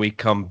 but when we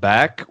come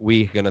back,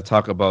 we're going to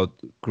talk about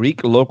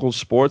Greek local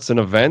sports and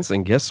events,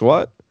 and guess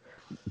what?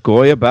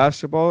 Goya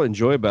basketball,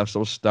 Enjoy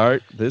basketball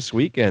start this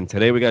weekend.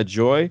 Today we got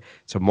Joy,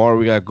 tomorrow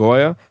we got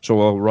Goya, so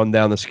we'll run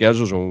down the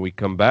schedules when we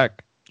come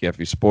back.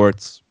 Kefi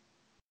Sports.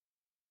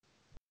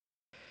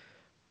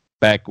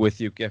 Back with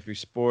you, Kefi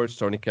Sports,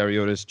 Tony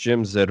Kariotis,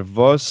 Jim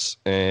Zervos,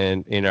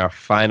 and in our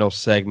final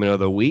segment of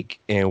the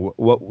week. And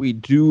what we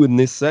do in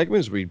this segment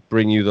is we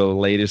bring you the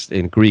latest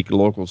in Greek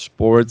local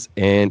sports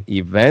and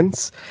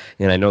events.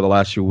 And I know the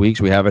last few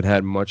weeks we haven't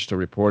had much to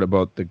report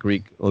about the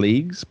Greek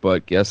leagues,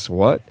 but guess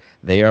what?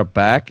 They are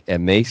back,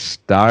 and they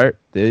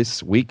start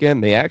this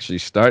weekend. They actually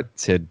start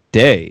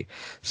today.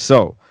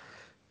 So,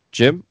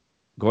 Jim,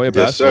 Goya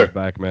basketball is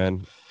back,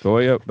 man.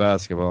 Goya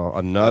basketball,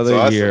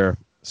 another year.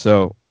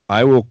 So,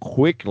 I will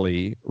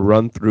quickly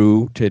run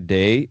through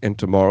today and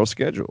tomorrow's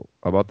schedule.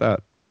 How about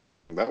that?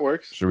 That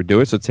works. Should we do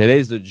it? So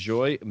today's the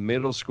Joy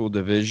Middle School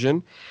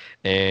Division,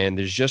 and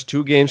there's just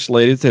 2 games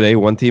slated today.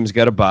 One team's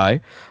got to bye.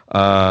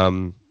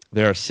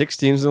 There are 6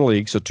 teams in the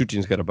league, so 2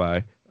 teams got to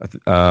bye.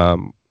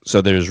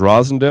 So there's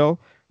Rosendale,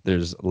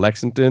 there's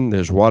Lexington,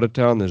 there's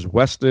Watertown, there's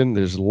Weston,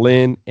 there's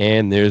Lynn,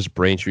 and there's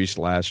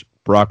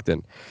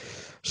Braintree/Brockton.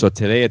 So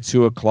today at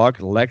 2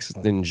 o'clock,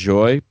 Lexington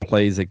Joy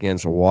plays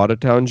against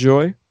Watertown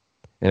Joy.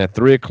 And at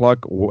 3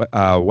 o'clock,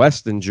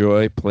 Weston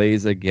Joy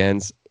plays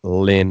against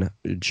Lynn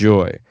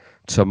Joy.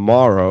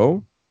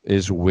 Tomorrow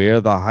is where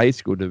the high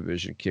school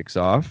division kicks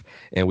off.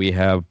 And we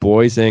have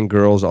boys and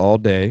girls all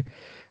day.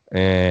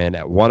 And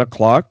at 1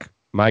 o'clock,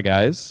 my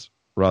guys,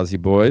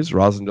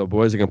 Rosendale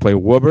boys are going to play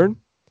Woburn.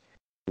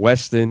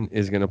 Weston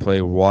is going to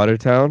play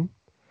Watertown.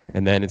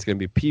 And then it's going to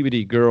be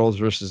Peabody girls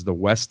versus the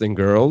Weston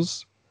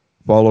girls,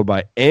 followed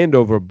by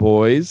Andover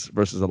boys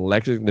versus the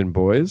Lexington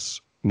boys.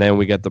 And then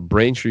we got the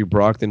Braintree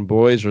Brockton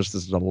boys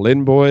versus the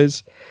Lynn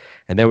boys.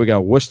 And then we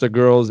got Worcester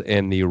girls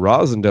and the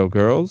Rosendale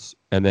girls.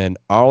 And then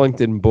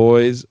Arlington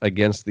boys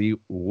against the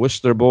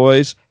Worcester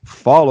boys,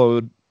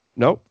 followed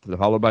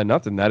by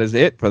nothing. That is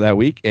it for that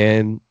week.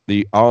 And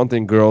the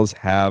Arlington girls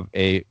have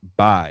a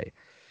bye.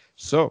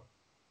 So,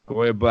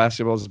 Goya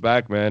basketball's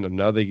back, man.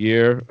 Another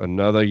year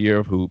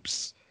of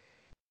hoops.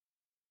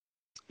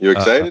 You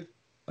excited?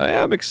 I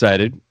am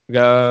excited.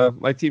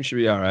 My team should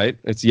be all right.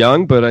 It's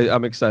young, but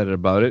I'm excited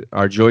about it.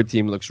 Our Joy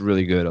team looks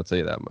really good. I'll tell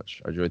you that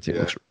much. Our Joy team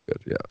looks really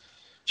good. Yeah,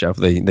 Jeff,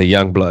 the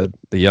young blood.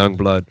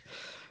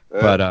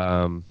 But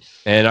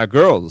and our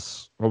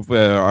girls. Hopefully,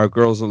 our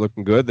girls are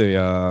looking good.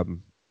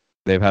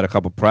 They've had a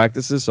couple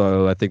practices,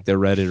 so I think they're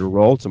ready to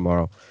roll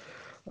tomorrow.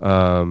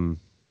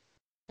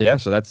 Yeah,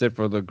 so that's it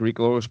for the Greek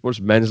local sports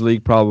men's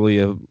league. Probably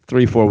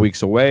 3-4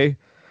 weeks away.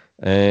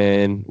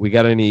 And we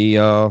got any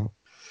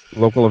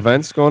local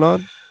events going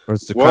on? Or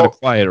is it kind of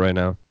quiet right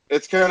now?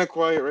 It's kind of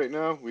quiet right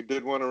now. We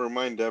did want to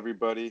remind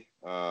everybody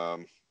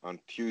on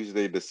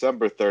Tuesday,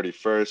 December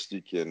 31st,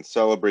 you can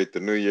celebrate the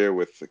new year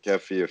with the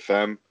Kefi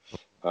FM.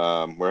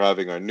 We're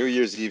having our New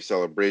Year's Eve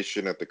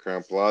celebration at the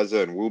Crown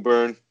Plaza in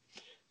Woburn.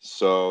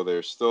 So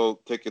there's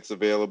still tickets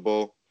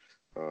available.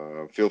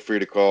 Feel free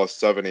to call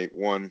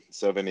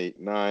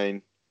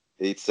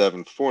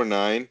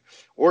 781-789-8749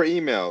 or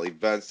email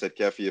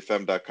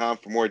events@kefifm.com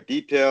for more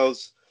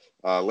details.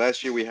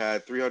 Last year we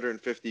had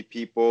 350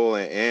 people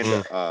and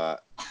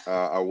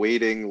a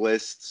waiting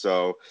list,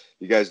 so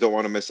you guys don't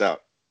want to miss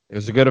out. It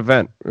was a good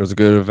event.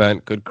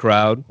 Good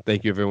crowd.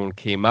 Thank you, everyone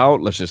came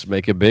out. Let's just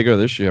make it bigger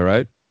this year,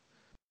 right?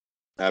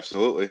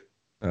 Absolutely.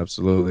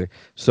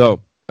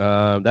 So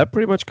that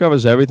pretty much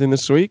covers everything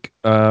this week.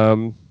 Are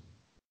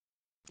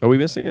we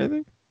missing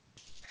anything?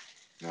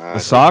 The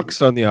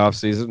Sox on the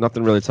offseason.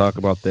 Nothing really to talk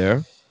about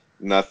there.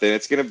 Nothing.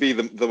 It's going to be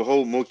the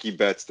whole Mookie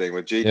Betts thing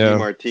with JT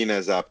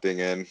Martinez opting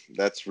in.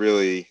 That's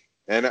really.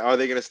 And are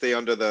they going to stay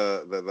under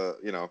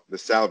the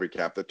salary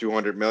cap, the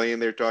 $200 million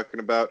they're talking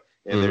about,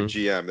 and their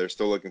GM? They're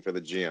still looking for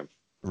the GM.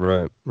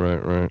 Right.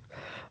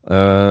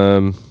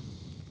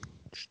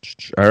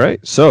 All right.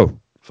 So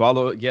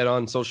get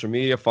on social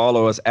media.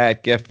 Follow us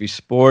at Kefi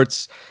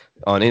Sports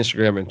on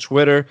Instagram and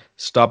Twitter.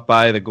 Stop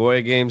by the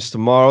Goya games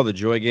tomorrow, the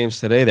Joy games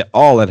today. They're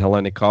all at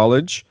Hellenic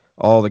College.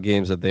 All the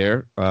games are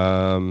there,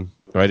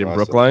 right in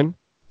Brookline.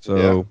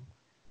 So,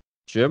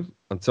 Jim,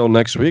 until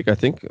next week, I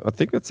think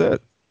that's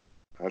it.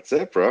 That's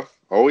it, bro.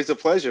 Always a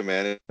pleasure,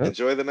 man.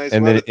 Enjoy the nice weather.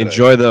 And then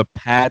enjoy the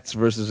Pats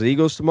versus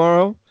Eagles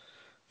tomorrow.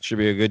 Should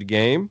be a good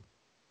game.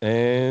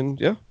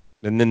 And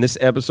and then this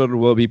episode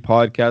will be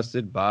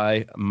podcasted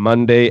by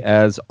Monday,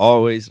 as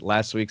always.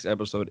 Last week's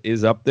episode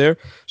is up there.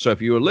 So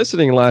if you were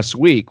listening last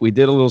week, we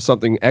did a little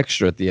something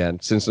extra at the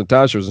end. Since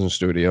Natasha was in the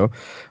studio,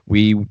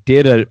 we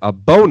did a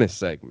bonus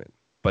segment,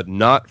 but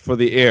not for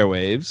the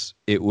airwaves.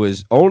 It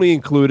was only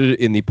included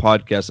in the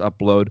podcast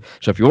upload.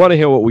 So if you want to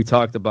hear what we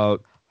talked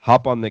about,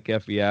 hop on the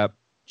Kefi app,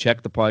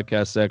 check the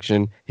podcast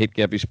section, hit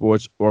Kefi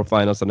Sports, or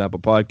find us on Apple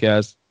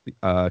Podcasts,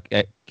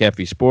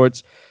 Kefi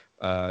Sports.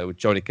 With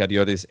Jody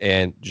Kariotis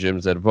and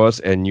Jim Zervos,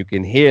 and you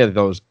can hear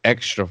those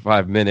extra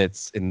 5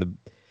 minutes in the.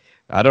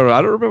 I don't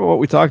remember what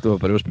we talked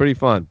about, but it was pretty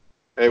fun.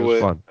 It was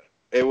fun.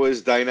 It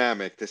was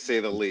dynamic, to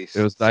say the least.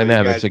 It was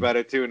dynamic. So you guys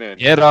better tune in.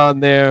 Get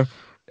on there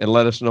and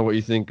let us know what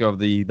you think of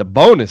the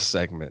bonus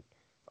segment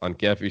on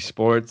Kefi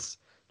Sports.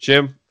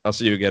 Jim, I'll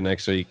see you again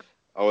next week.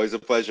 Always a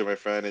pleasure, my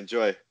friend.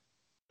 Enjoy.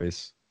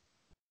 Peace.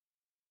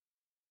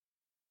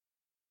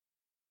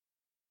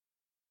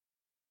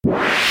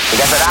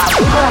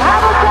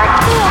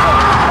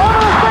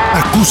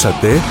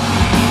 Ακούσατε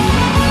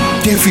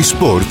Kefi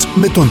Sports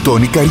με τον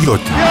Τόνι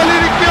Καριώτη. Η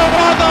ελληνική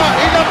ομάδα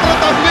είναι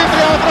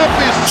πρωταθλήτρια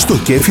Ευρώπης. Στο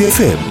Kefi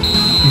FM.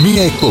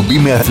 Μία εκπομπή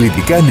με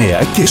αθλητικά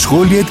νέα και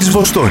σχόλια της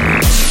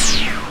Βοστόνης.